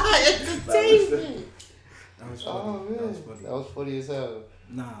 It's not entertaining. That was funny. Oh, man. That was funny as hell.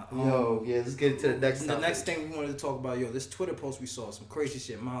 Nah. Let's get into the next topic. The next thing we wanted to talk about, this Twitter post we saw, some crazy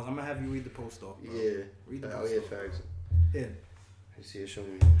shit. Miles, I'm gonna have you read the post off, bro. Yeah. Read the post off. Facts. Yeah. You see it, show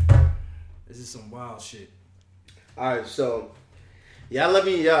me. This is some wild shit. Alright, so y'all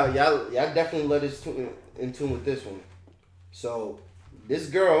definitely let us in tune with this one. So this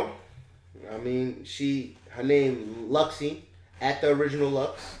girl, her name Luxie, at the original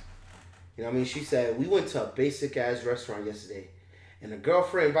Lux. You know what I mean? She said, we went to a basic ass restaurant yesterday and the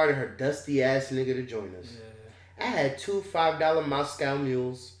girlfriend invited her dusty ass nigga to join us. I had 2 $5 Moscow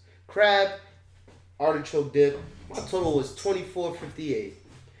mules, crab, artichoke dip. My total was $24.58.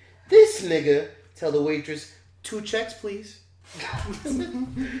 This nigga tell the waitress, 2 checks, please.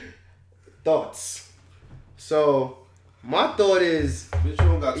 Thoughts. So, my thought is... Bitch, you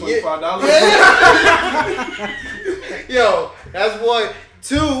don't got $25? Yo, that's one.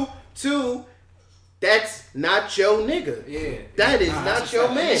 Two, that's not your nigga. Yeah. That is not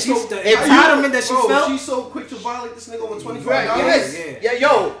your man. She's the entitlement that she felt. She's so quick to violate this nigga over $25. Right, yes. Yeah,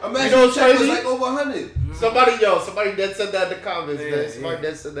 yo. Imagine you know what's check was crazy? like over 100. Somebody that said that in the comments, man. Somebody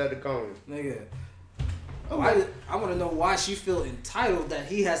that said that in the comments. Nigga. I want to know why she feel entitled that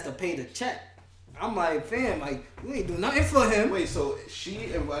he has to pay the check. I'm like, fam, like, we ain't do nothing for him. Wait, so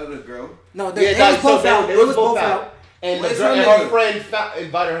she invited a girl? No, they was both out. They was both out. And her friend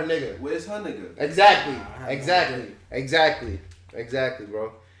invited her nigga. Where's her nigga? Exactly,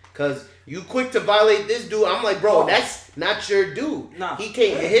 bro. Cause you quick to violate this dude. I'm like, bro, that's not your dude. Nah. He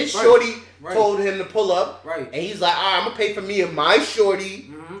came. His shorty told him to pull up. Right. And he's like, all right, I'm gonna pay for me and my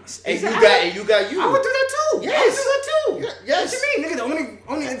shorty. Mm-hmm. And you got you. I would do that too. Yes. I would do that too. Yes. What you mean, nigga? The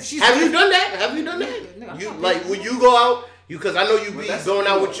only if she's Have you done that? Nigga, you like when you go out. Because I know you be going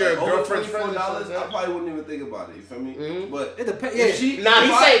out with your girlfriend's friends. I probably wouldn't even think about it. You feel me? Mm-hmm. But it depends. Yeah. He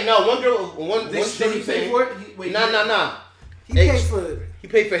said no. One did he pay for it? Nah. He paid for it. He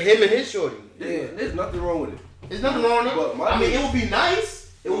paid for him and his shorty. Yeah. There's nothing wrong with it. There's nothing wrong with it. I mean, it would be nice.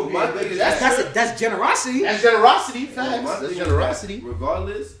 It would be my thing. That's generosity. That's generosity. Facts. That's generosity.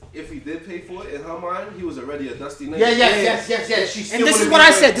 Regardless, if he did pay for it, in her mind, he was already a dusty nigga. Yes. And this is what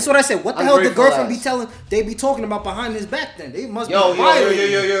I said. What the hell did the girlfriend be telling? They be talking about behind his back. Then they must be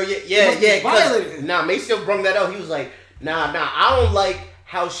violating. Yeah. Nah, Maceo brung that out. He was like, nah. I don't like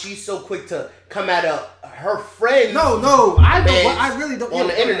how she's so quick to come at her friend. No, I really don't. On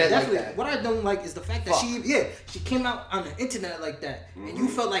the internet, definitely. like that. What I don't like is the fact that she came out on the internet like that, and you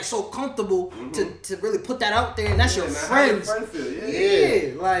felt like so comfortable to really put that out there, and that's your friends.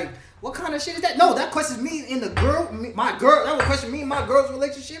 Like what kind of shit is that? No, that questions me and my girl. That would question me and my girl's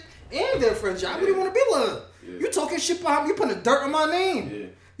relationship and their friendship. I wouldn't want to be with her. Yeah. You talking shit behind me? You putting dirt on my name. Yeah.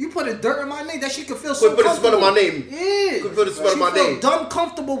 You putting dirt in my name that she could feel so comfortable. Put a spot on my name. Yeah. Put a spot on my name. Dumb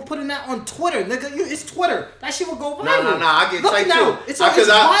comfortable putting that on Twitter, nigga. It's Twitter. That shit will go viral. Nah. I get tight too. It's viral.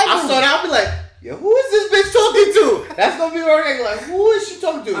 I saw that. I'll be like, yo, who is this bitch talking to? That's gonna be right. Like, who is she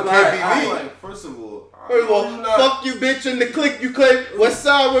talking to? First of all, fuck you, bitch, in the clique you claim. West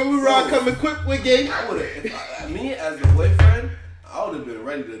side when we ride coming quick with gang. I would have, me as the boyfriend, I would have been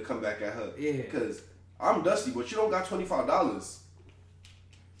ready to come back at her. Yeah. Because I'm dusty, but you don't got $25.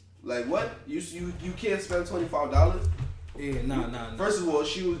 Like what? You can't spend $25? Yeah, nah. First of all,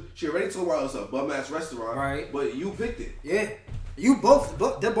 she already told me it was a bum ass restaurant, right? But you picked it. Yeah, you both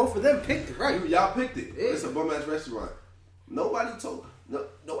of them picked it, right? Y'all picked it. Yeah. It's a bum ass restaurant. Nobody told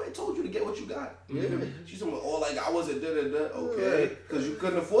you to get what you got. Yeah. She's talking about, like I wasn't okay, because you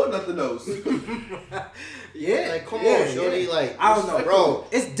couldn't afford nothing else. Yeah, like come on, shorty. Like I don't know, bro.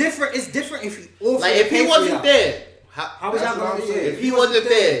 It's different if he offered. Like if he wasn't there. How was y'all gonna say? If he wasn't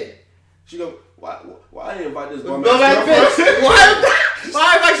there, she go, why I didn't invite this bum ass bitch?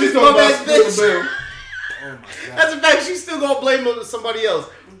 Why invite this bum ass bitch? Oh my God. That's a fact. She's still gonna blame somebody else.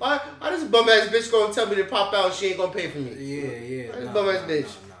 Why this bum ass bitch gonna tell me to pop out and she ain't gonna pay for me? Yeah. This bum ass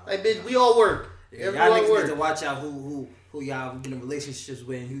bitch. Like bitch, we all work. Yeah, y'all niggas need to watch out who y'all get in relationships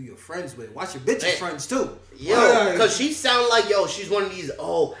with and who you're friends with. Watch your bitches friends too. Yo, cause she sound like she's one of these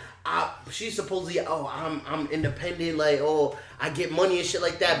she's supposedly I'm independent, like I get money and shit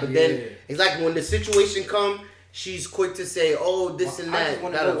like that, but then it's like when the situation come, she's quick to say this and that. I just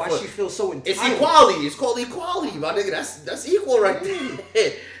want to know why she feels so entitled. It's equality. It's called equality, my nigga. That's equal right there.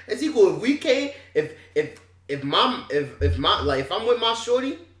 It's equal. If we can't, if I'm with my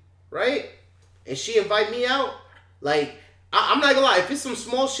shorty, right, and she invite me out, like. I'm not gonna lie. If it's some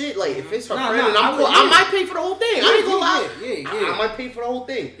small shit, like if it's her friend and I'm cool, I might pay for the whole thing. I ain't gonna lie. Yeah. I might pay for the whole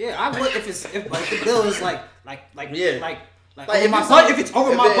thing. Yeah, I would if the bill is like if it's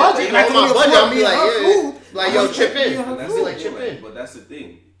over my budget, I'll be like, yo, chip in. But that's the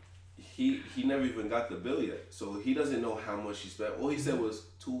thing. He never even got the bill yet, so he doesn't know how much he spent. All he said was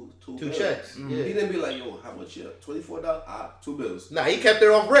two checks. Mm-hmm. Yeah. He didn't be like, yo, how much? Yeah, $24. 2 bills. Nah, he kept it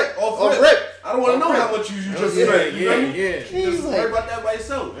off rip. I don't want to know how much you just spent. Yeah. Just worry about that by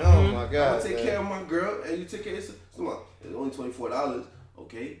yourself. Oh my God. I'm gonna take care of my girl, and you take care of yourself. Come on, it's only $24.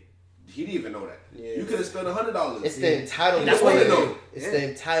 Okay. He didn't even know that. Yeah. You could have spent $100. It's the entitlement. That's what you know. It's the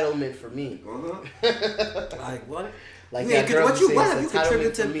entitlement for me. Like what? Like what have you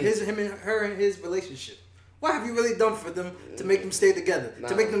contributed to him and her and his relationship? What have you really done for them to make them stay together?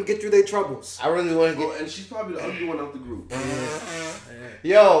 To make them get through their troubles? I really want to get... and she's probably the ugly one out the group.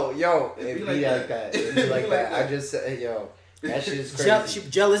 Yo, it be like that. It be like that. I just yo, that shit is crazy. She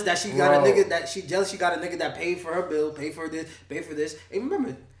jealous that she got a nigga that paid for her bill, pay for this. Hey,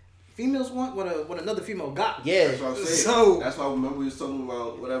 remember, females want what another female got. Yeah. That's what I'm saying. So that's why I remember we was talking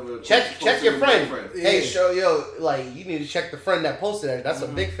about whatever. Check your friend. Yeah. Hey, you need to check the friend that posted that. That's a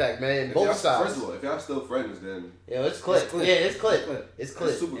big fact, man. Both sides. First of all, if y'all still friends, then it's clip. Yeah, it's clip. It's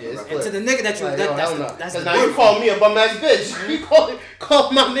clip. Super it's clip. clip. And to the nigga that you that's the now you call me a bum ass bitch. You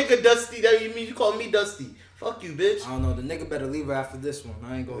call my nigga Dusty. That you mean you call me Dusty? Fuck you, bitch. I don't know. The nigga better leave her after this one.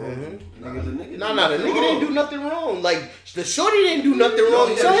 I ain't gonna hold you. The nigga didn't do nothing wrong. Like the shorty didn't do nothing wrong.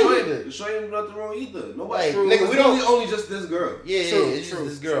 The shorty didn't do nothing wrong either. Nobody. Nigga, we don't only just this girl. Yeah, it's just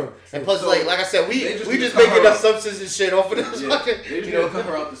this girl. True. And plus, like I said, we just making assumptions and shit off of this. Yeah, they just cut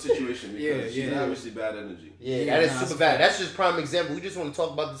her out the situation because she's obviously bad energy. Yeah, that is super bad. That's just prime example. We just want to talk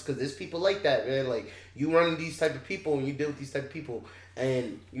about this because there's people like that, man. Like you running these type of people and you deal with these type of people,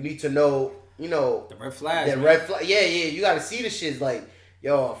 and you need to know. You know the red flags. Red flag. Yeah. You gotta see the shit. Like,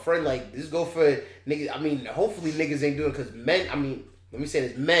 yo, a friend like this go for niggas. I mean, hopefully niggas ain't doing because men. I mean, let me say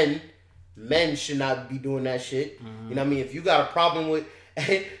this: men should not be doing that shit. Mm-hmm. You know what I mean? If you got a problem with,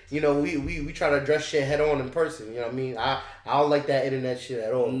 you know, we try to address shit head on in person. You know what I mean? I don't like that internet shit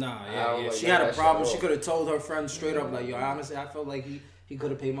at all. Nah, yeah. Like she had a problem. She could have told her friend straight up, like, yo, honestly, I felt like he could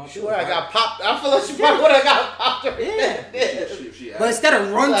have paid my bill. Sure, I got popped. I feel like she probably would have got popped. Yeah. She But instead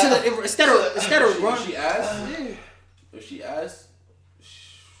of run to the instead of run. If she asked. If she asked.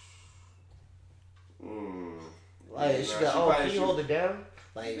 Like she got. Can you hold it down?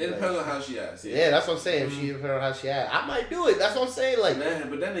 Like it depends on how she acts. Yeah, that's what I'm saying. If she depends on how she acts, I might do it. That's what I'm saying. Like,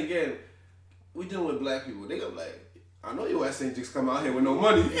 but then again, we dealing with black people. They go like, I know your ass ain't just come out here with no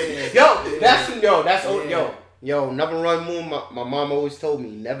money. Yo, number one rule my mom always told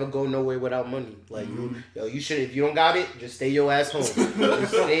me: never go nowhere without money. Like you should. If you don't got it, just stay your ass home.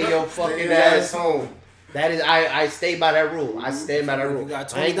 Just stay your fucking ass home. That is, I stay by that rule. I stand by that rule. You got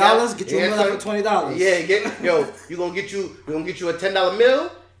 $20, get you a meal for $20. Yeah, you gonna get you a $10 meal,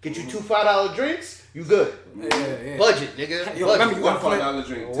 get you 2 $5 drinks. You good? Yeah. Budget, nigga. Yo, remember you got $5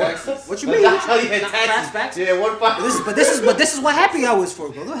 drink. Taxes. What you mean? Taxes. Yeah, $1.5. But this is what happy hour is for.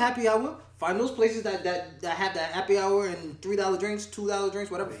 Go to happy hour. Find those places that have that happy hour and $3 drinks, $2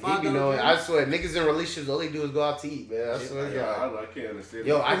 drinks, whatever. $5 drinks. I swear, niggas in relationships, all they do is go out to eat, man. I swear to God. I can't understand.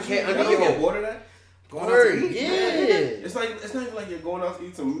 Yo, I can't understand. You get bored of that? Going out to eat? Yeah. It's not even like you're going out to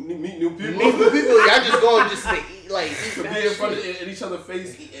eat to meet new people. Y'all just going just to eat, like to be in front of each other's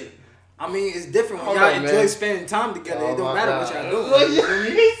face eating. I mean, it's different when y'all enjoy spending time together. It don't matter what y'all do.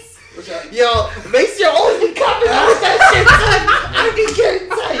 Yo, make sure always be coming out with that shit. I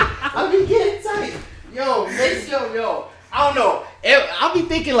be getting tight. Yo, make sure, I don't know. I'll be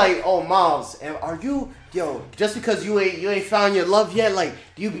thinking like, oh, Miles, are you, just because you ain't found your love yet, like,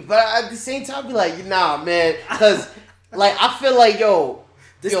 do you? But at the same time, be like, nah, man, because like I feel like,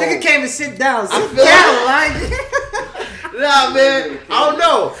 this nigga can't even sit down. Sit down, Nah, man, I don't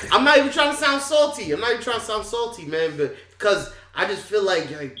know. I'm not even trying to sound salty. Man, but because I just feel like,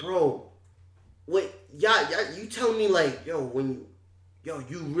 bro, wait, y'all, you tell me like, when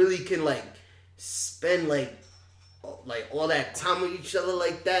you really can like spend like all that time with each other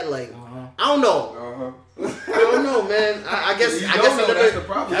like that, like I don't know. I don't know, man. I guess that's the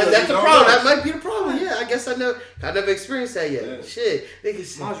problem. That's the problem. That might be the problem. Yeah, I guess I never experienced that yet. Yeah. Shit,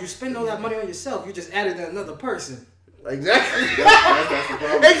 Miles, you spend all that money on yourself. You just added another person. Exactly. That's the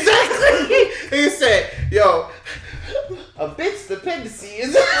problem. Exactly. He said, a bitch dependency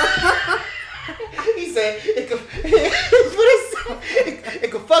is. He said it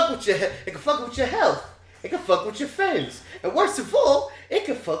could fuck with your health. It can fuck with your friends. And worst of all, it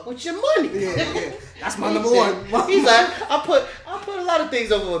can fuck with your money. Yeah. That's my number one. He's like, I put a lot of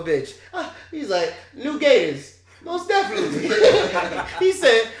things over a bitch. He's like, new gators. Most definitely. He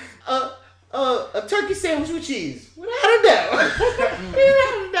said, a turkey sandwich with cheese. Without a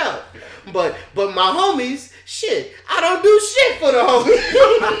doubt. But my homies, shit, I don't do shit for the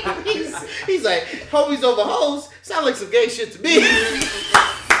homies. He's like, homies over hoes sound like some gay shit to me.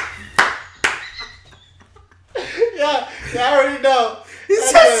 Yeah, I already know. He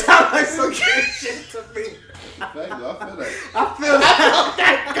said sound like some gay shit to me. I feel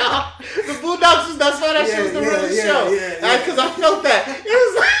that, dog. The Boondocks, that's why that shit was the real show. Yeah. Because I felt that.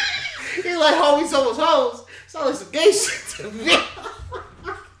 He's like, homies over hoes sound like some gay shit to me.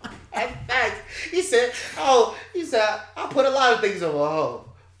 In fact, he said, I put a lot of things over a hoe.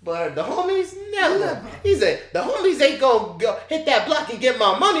 But the homies, Never. He said, the homies ain't gonna go hit that block and get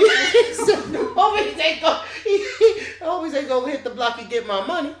my money. He said, the homies ain't gonna hit the block and get my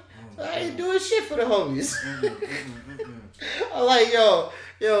money. So I ain't doing shit for the homies. I'm like, yo,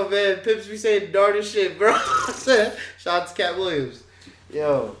 man, Pips be saying the darndest shit, bro. Shout out to Cat Williams.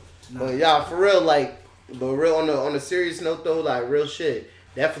 Yo. But y'all, for real, like, but real on a serious note though, like real shit.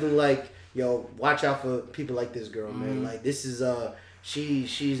 Definitely like, yo, watch out for people like this girl, man. Like this is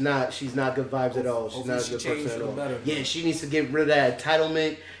she's not good vibes at all. She's not a good person at all. Yeah, she needs to get rid of that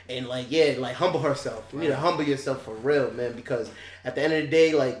entitlement and like humble herself. You need to humble yourself for real, man, because at the end of the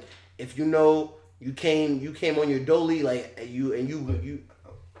day, like if you know you came on your dolly, like you. I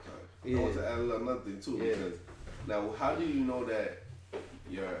want to add another thing too, because now how do you know that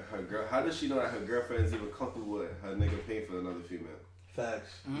her girl? How does she know that her girlfriend is even comfortable with her nigga paying for another female?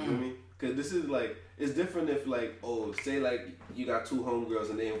 Facts. You know what I mean? Because this is like, it's different if like, say like you got two homegirls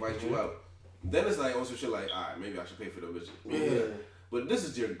and they invite you out. Then it's like also shit like, alright, maybe I should pay for the bitch. Yeah. But this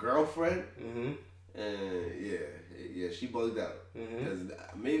is your girlfriend, and she bugged out. Because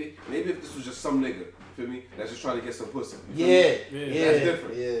maybe if this was just some nigga, feel me, that's just trying to get some pussy. That's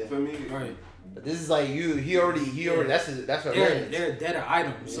different. Yeah. Feel me? Right. But this is like he already. That's her man. They're dead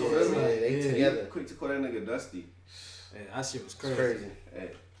items. So they together. Quick to call that nigga Dusty. Yeah, that shit was crazy. It's crazy.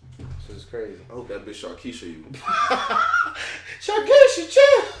 Hey. Shit was crazy. I hope that bitch Sharkeisha you. Sharkeisha,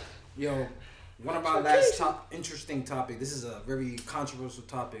 chill. Yo, one of our last interesting topic. This is a very controversial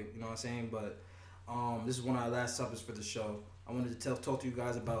topic. You know what I'm saying? But this is one of our last topics for the show. I wanted to talk to you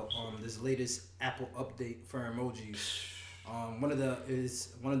guys about this latest Apple update for emojis. One of the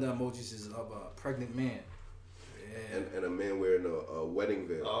emojis is of a pregnant man. Yeah. And a man wearing a wedding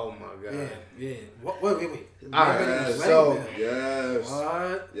veil. Oh my god. Yeah. Wait. All right. So yes.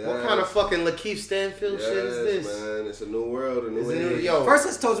 What? Yes. What kind of fucking Lakeith Stanfield shit is this? Man, it's a new world, a new age. Yo, first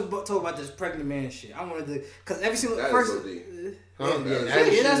let's talk about this pregnant man shit. I wanted to, cause every single that first.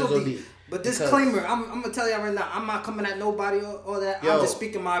 That's OD. But disclaimer, I'm gonna tell y'all right now, I'm not coming at nobody or that. I'm just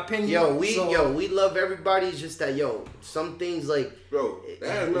speaking my opinion. We love everybody. It's just that some things like bro, that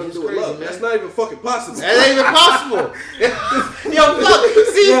has nothing to do with crazy, love. Man. That's not even fucking possible. That ain't even possible.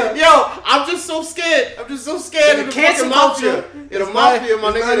 I'm just so scared. I'm just so scared of the cancel mafia. The mafia,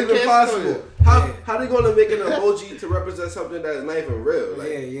 my nigga. Not even possible. How they gonna make an emoji to represent something that is not even real? Like,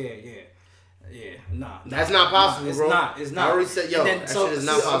 yeah, nah. That's not possible, bro. It's not. I already said, that shit is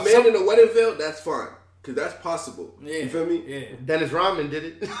not possible. A man in a wedding veil, that's fine. Cause that's possible. Yeah. You feel me? Yeah. Dennis Rodman did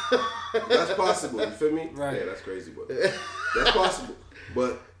it. That's possible. You feel me? Right. Yeah, that's crazy, but that's possible.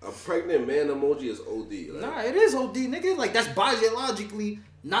 But a pregnant man emoji is OD. Like, nah, it is OD, nigga. Like that's biologically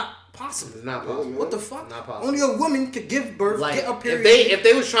not possible. It's not possible. What the fuck? Not possible. Only a woman could give birth, get a period. If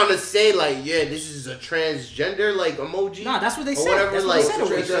they was trying to say like, this is a transgender like emoji. Nah, that's what they said. Whatever, that's like, what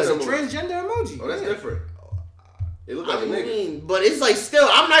they said. It's a transgender emoji. Oh, that's different. It look like a nigga. But it's like still,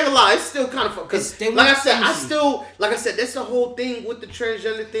 I'm not gonna lie, it's still kind of because like I said, that's the whole thing with the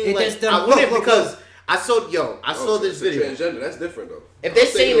transgender thing. I wouldn't because I saw this video. Transgender, that's different though. If they're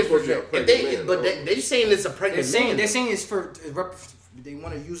saying it's they're saying it's a pregnant man. They're saying it's for. They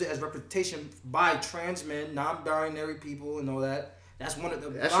want to use it as representation by trans men, non-binary people, and all that. That's one of the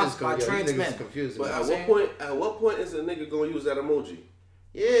by trans men. But at what point is a nigga gonna use that emoji?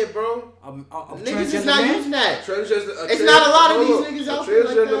 Yeah, bro. Niggas is not using that. Transgender. It's not a lot of these niggas out there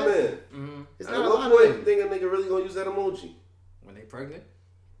like that. Transgender man. It's at not a what lot point of them. think a nigga really gonna use that emoji? When they pregnant?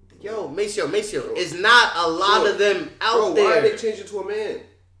 Yo, Maceo, it's not a lot of them out there. Why are they changing to a man?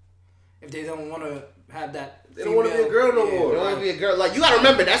 If they don't want to have that. They don't want to be a girl no more. They don't want to be a girl. Like, you got to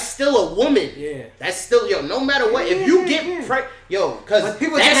remember, that's still a woman. Yeah. That's still, no matter what, if you get pregnant, because that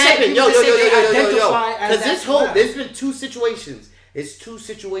happened, because there's been two situations. It's two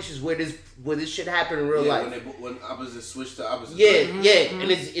situations where this shit happened in real life. When opposites switch to opposites. And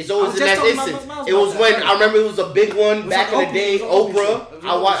it's always in that instance. It was when I remember it was a big one back in the day. Oprah.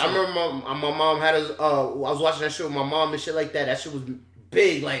 I remember my mom had I was watching that shit with my mom and shit like that. That shit was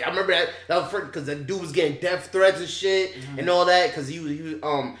big. Like I remember that was because the dude was getting death threats and shit and all that because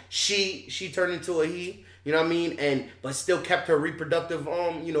she turned into a he. You know what I mean? But still kept her reproductive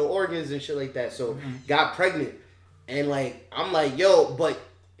organs and shit like that. So got pregnant. And like I'm like, but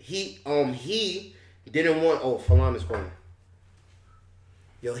he didn't want Falana's calling.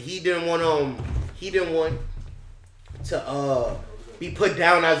 He didn't want to be put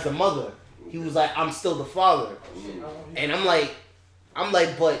down as the mother. He was like, I'm still the father. And I'm like,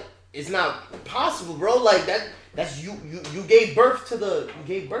 but it's not possible, bro. Like that's you gave birth to it.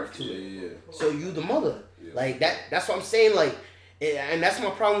 Yeah. So you the mother. Yeah. Like that's what I'm saying, like, and that's my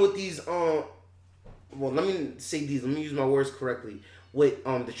problem with these well, let me say these. Let me use my words correctly. with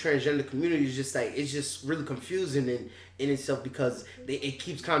the transgender community is just like it's just really confusing in itself because it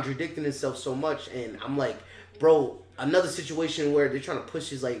keeps contradicting itself so much. And I'm like, bro, another situation where they're trying to push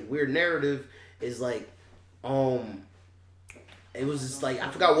this like weird narrative is like it was just like I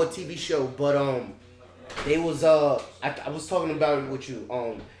forgot what TV show, but they was I was talking about it with you.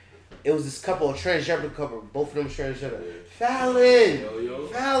 It was this couple, a transgender couple, both of them transgender. Fallon,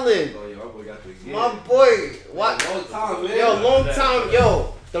 Fallon, my boy, what? Long time, man. Yo, long time,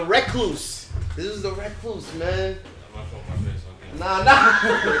 yo, the recluse. This is the recluse, man. Nah.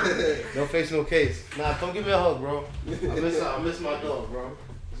 No face, no case. Nah, come give me a hug, bro. I miss my dog, bro.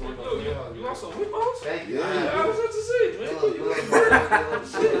 You want some meatballs? Thank you. Yeah, I was about to say,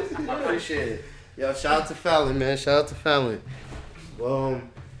 man. I appreciate it. Yo, shout out to Fallon, man. Shout out to Fallon.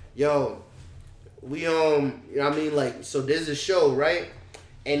 Yo, we you know what I mean, like, so there's a show, right?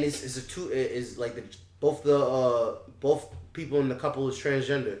 And it's like both people in the couple is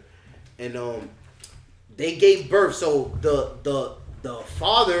transgender, and they gave birth. So the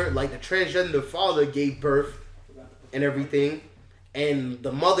father, like the transgender father, gave birth and everything, and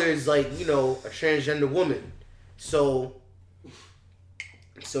the mother is like a transgender woman. So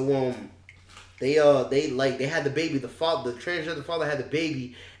they had the baby. The transgender father had the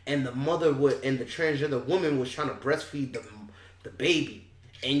baby, and the mother and the transgender woman was trying to breastfeed the baby,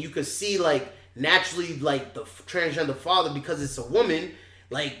 and you could see like naturally like the transgender father, because it's a woman,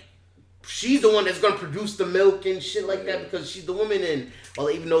 like she's the one that's gonna produce the milk and shit like that because she's the woman, and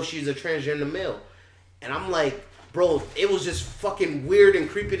even though she's a transgender male, and I'm like, bro, it was just fucking weird and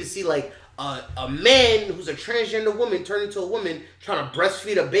creepy to see like a man who's a transgender woman turn into a woman trying to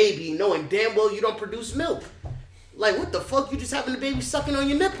breastfeed a baby, knowing damn well you don't produce milk. Like, what the fuck? You just having the baby sucking on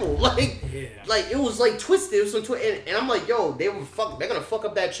your nipple. Like, like it was like twisted. It was some and I'm like, yo, they're gonna fuck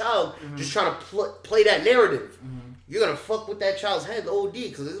up that child just trying to play that narrative. You're gonna fuck with that child's head, the OD,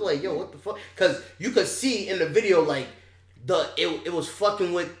 because it's like, yo, what the fuck? Because you could see in the video like it was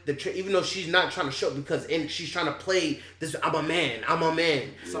fucking with even though she's not trying to show, because she's trying to play this I'm a man,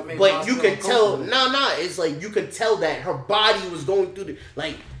 but you can tell it's like you can tell that her body was going through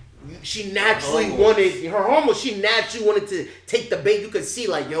she naturally wanted her hormones. She naturally wanted to take the baby. You could see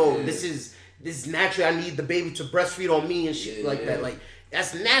like, yo, this is naturally. I need the baby to breastfeed on me and shit that. Like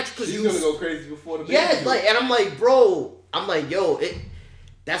that's natural. She's gonna go crazy before the baby. Yeah, like, and I'm like, bro, yo,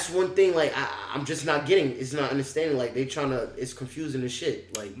 that's one thing. Like I'm just not getting. It's not understanding. Like they trying to. It's confusing as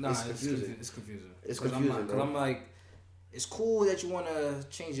shit. Like it's confusing. It's confusing. Because I'm like, it's cool that you want to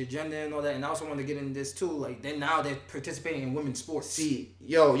change your gender and all that, and I also want to get in this too. Like, now they're participating in women's sports. See,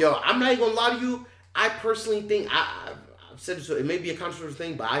 yo, I'm not even gonna lie to you. I personally think I've said this. It may be a controversial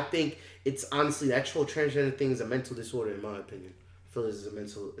thing, but I think it's honestly that whole transgender thing is a mental disorder, in my opinion. I feel it's a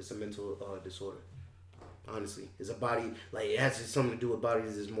mental disorder. Honestly, it's a body, like it has something to do with body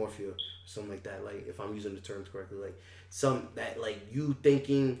dysmorphia, or something like that. Like if I'm using the terms correctly, like some that like you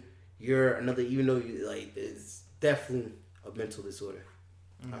thinking you're another, even though you like it's definitely a mental disorder.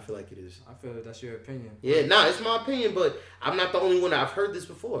 I feel like it is. I feel like that's your opinion. Yeah, it's my opinion, but I'm not the only one. I've heard this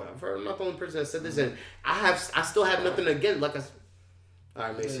before. I'm not the only person that said this, and I still have nothing against. Like all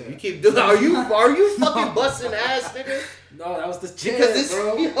right, Mason, you keep doing. Are you fucking busting ass, nigga? No, that was the chair,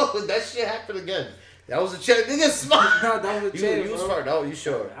 bro. Yo, that shit happened again. That was the chair, nigga. Smart. No, that was the chair. You was smart. Oh, you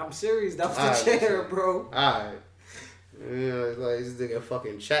sure? I'm serious. That was the chair, bro. Alright. Like this nigga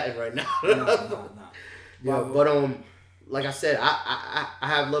fucking chatting right now. Nah. Yeah, but like I said, I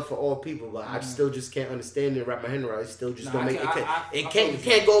have love for all people, but I still just can't understand it, wrap my hand around it. Still just don't make it. You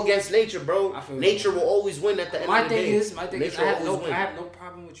can't go against nature, bro. Nature will always win at the end of the day. My thing is, I have no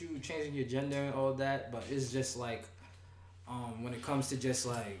problem with you changing your gender and all that, but it's just like, when it comes to just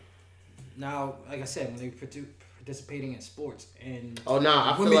like, now, like I said, when they're participating in sports and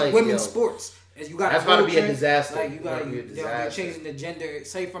I feel like women's sports, you got that's about to be a disaster. Like you got they're changing the gender,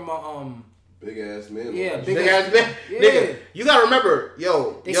 say from a big ass man. Yeah, big ass man. Yeah. Nigga, you gotta remember,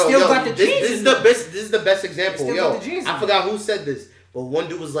 they still got the jeans. This is the best example. Yo, I forgot who said this, but one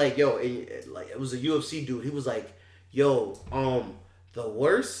dude was like, yo, it was a UFC dude. He was like, yo, the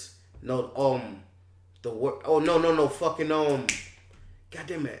worst, fucking God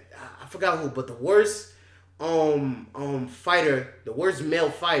damn it, I forgot who, but the worst fighter, the worst male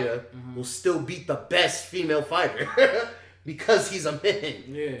fighter will still beat the best female fighter because he's a man.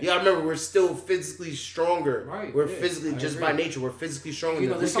 Yeah. You gotta remember, we're still physically stronger. Right. We're physically, just by nature, we're physically stronger.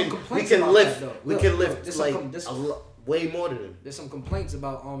 We can lift way more than him. There's some complaints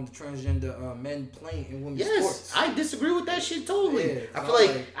about the transgender men playing in women's sports. I disagree with that shit totally. Yeah, I feel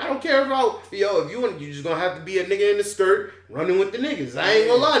like I don't care about if you just gonna have to be a nigga in a skirt running with the niggas. I ain't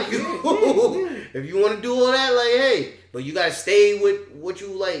gonna lie to you. If you want to do all that, like, hey, but you gotta stay with what you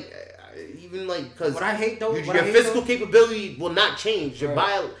like. Even like because what I hate though, your physical capability will not change. Your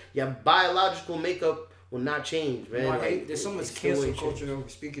biological makeup will not change, man. Well, there's so much cancel culture.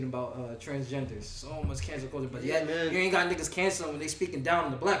 Speaking about transgenders, so much cancel culture. But yeah, man, you ain't got niggas canceling when they speaking down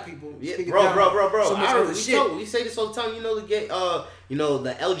on the black people. Yeah, bro. So much other shit. We say this all the time. You know the gay, the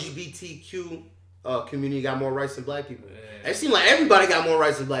LGBTQ community got more rights than black people. Yeah. It seems like everybody got more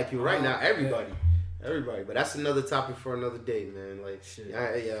rights than black people right now. Everybody. But that's another topic for another day, man. Like, shit.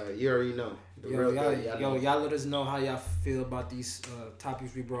 You already know. Y'all let us know how y'all feel about these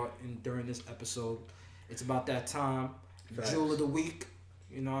topics we brought in during this episode. It's about that time. Facts. Jewel of the week.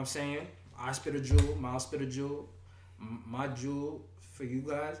 You know what I'm saying? I spit a jewel. Miles spit a jewel. My jewel for you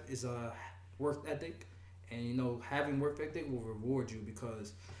guys is a work ethic. And, you know, having work ethic will reward you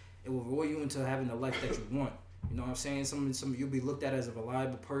because it will reward you into having the life that you want. You know what I'm saying? Some you'll be looked at as a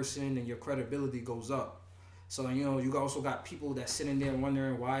reliable person and your credibility goes up. So, you know, you also got people that sitting there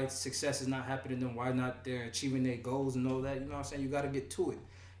wondering why success is not happening to them, why not they're achieving their goals and all that. You know what I'm saying? You got to get to it.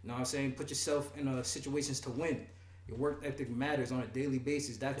 You know what I'm saying? Put yourself in situations to win. Your work ethic matters on a daily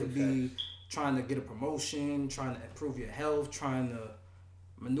basis. That could be trying to get a promotion, trying to improve your health, trying to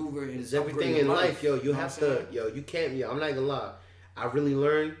maneuver. It's everything in life, yo. You have to, you can't, I'm not gonna lie. I really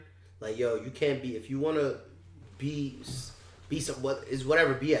learned, like, you can't be, if you want to be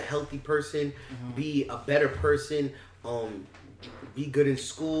whatever, be a healthy person, be a better person, be good in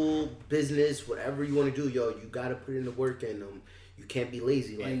school, business, whatever you want to do, you gotta put in the work and you can't be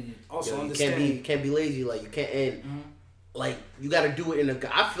lazy. Like, and also you can't be lazy. Like, you can't, and like, you gotta do it in a.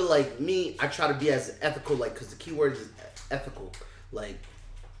 I feel like I try to be as ethical, like, because the key word is ethical. Like,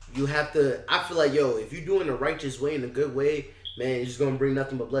 you have to. I feel like, if you do it in a righteous way, in a good way, man, it's just gonna bring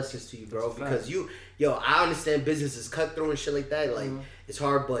nothing but blessings to you, bro. Because I understand business is cutthroat and shit like that. Like, it's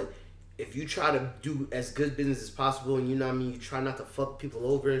hard, but if you try to do as good business as possible, and you know what I mean, you try not to fuck people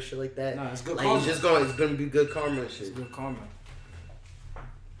over and shit like that. Nah, it's good. Like, karma. It's gonna be good karma and shit. It's good karma.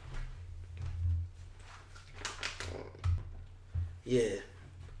 Yeah.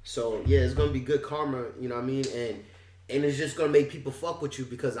 So it's gonna be good karma, you know what I mean, and it's just gonna make people fuck with you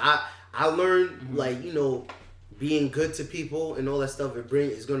because I learned like, being good to people and all that stuff.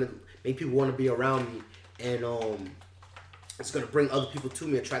 It's gonna make people want to be around me, and it's gonna bring other people to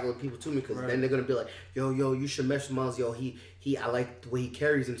me, attract other people to me, because then they're gonna be like, yo, you should mess with Miles. Yo, I like the way he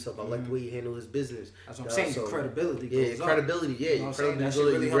carries himself. I like the way he handles his business. That's what I'm saying. So, credibility. Credibility. Yeah, your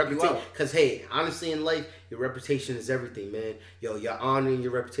credibility, your reputation. Because hey, honestly, in life, your reputation is everything, man. Yo, your honor and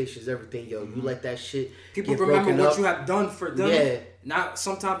your reputation is everything. Yo, you let that shit. People remember what you have done for them. Yeah.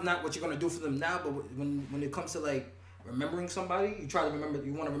 Sometimes not what you're gonna do for them now, but when it comes to like remembering somebody, you try to remember.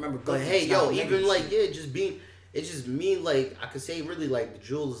 You want to remember. But hey, even like just being. It just mean like I could say really like the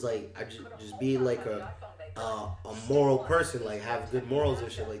jewel is like I just be like a moral person, like have good morals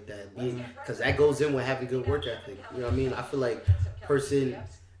and shit like that. Because that goes in with having good work ethic. You know what I mean? I feel like shit.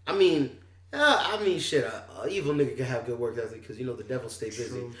 Evil nigga can have good work ethic because the devil stay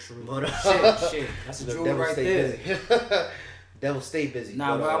busy. True. But shit. That's a jewel right there. Devil stay busy.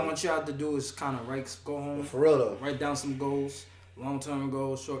 Nah, what I want y'all to do is kind of go home. For real though. Write down some goals, long-term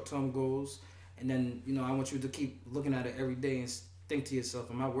goals, short-term goals. And then, I want you to keep looking at it every day and think to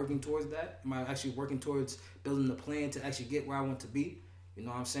yourself, am I working towards that? Am I actually working towards building a plan to actually get where I want to be? You know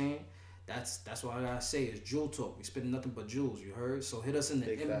what I'm saying? That's what I gotta say is Jewel Talk. We spending nothing but jewels, you heard? So hit us in the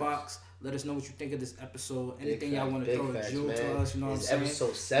inbox. Facts. Let us know what you think of this episode. Anything y'all want to throw a jewel to us, you know what I'm saying?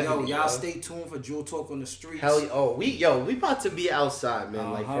 Episode 70. Y'all stay tuned for Jewel Talk on the streets. We about to be outside,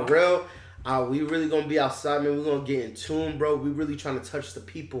 man. Like, for real. We really gonna be outside, man. We're gonna get in tune, bro. We really trying to touch the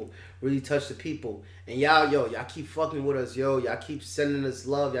people. Really touch the people. And y'all keep fucking with us, yo. Y'all keep sending us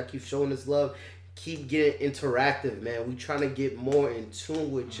love. Y'all keep showing us love. Keep getting interactive, man. We trying to get more in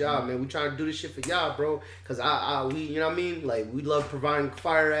tune with y'all, man. We trying to do this shit for y'all, bro. Cause we, you know what I mean? Like, we love providing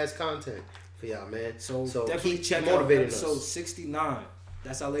fire ass content for y'all, man. So definitely check out episode 69.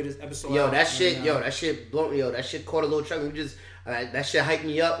 That's our latest episode. That shit caught a little track. We just that shit hyped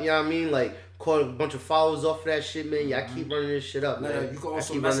me up, you know what I mean? Like, caught a bunch of followers off of that shit, man. Y'all keep running this shit up, man. You can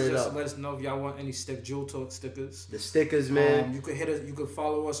also message us and let us know if y'all want any Jewel Talk stickers. The stickers, man. You could hit us. You could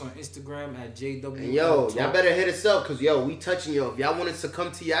follow us on Instagram at JW. And y'all better hit us up, cause we touching If y'all want us to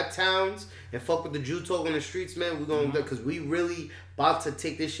come to your towns and fuck with the Jewel Talk on the streets, man, we gonna do, cause we really about to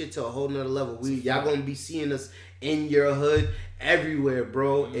take this shit to a whole nother level. Y'all gonna be seeing us in your hood everywhere,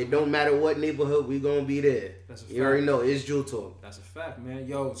 bro. It don't matter what neighborhood, we gonna be there. That's a fact. You already know, it's Jewel Talk. That's a fact, man.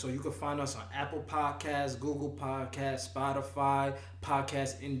 Yo, so you can find us on Apple Podcasts, Google Podcasts, Spotify,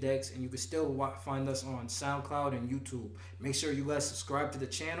 Podcast Index, and you can still find us on SoundCloud and YouTube. Make sure you guys subscribe to the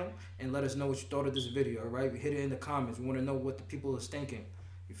channel and let us know what you thought of this video, all right? Hit it in the comments. We want to know what the people are thinking.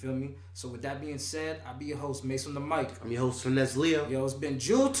 You feel me? So with that being said, I'll be your host, Mason the Mic. I'm your host, Finesse Leo. Yo, it's been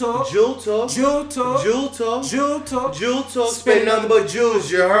Jewel Talk. Jewel Talk. Jewel Talk. Jewel Talk. Jewel Talk. Jewel Talk. Spend nothing but jewels.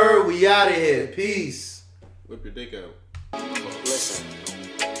 You heard? We out of here. Peace. Whip your dick out. Listen.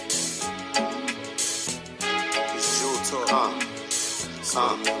 It's Jewel Talk.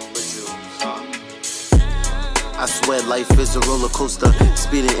 I swear life is a roller coaster.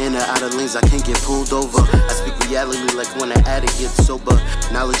 Speeding in and out of lanes, I can't get pulled over. I speak reality like when an addict gets sober.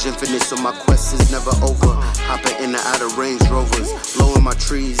 Knowledge infinite, so my quest is never over. Hopping in and out of Range Rovers, blowing my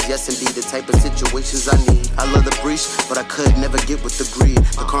trees. Yes, indeed, the type of situations I need. I love the breach, but I could never get with the greed.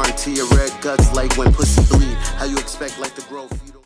 The car into your red guts like when pussy bleed. How you expect like the growth?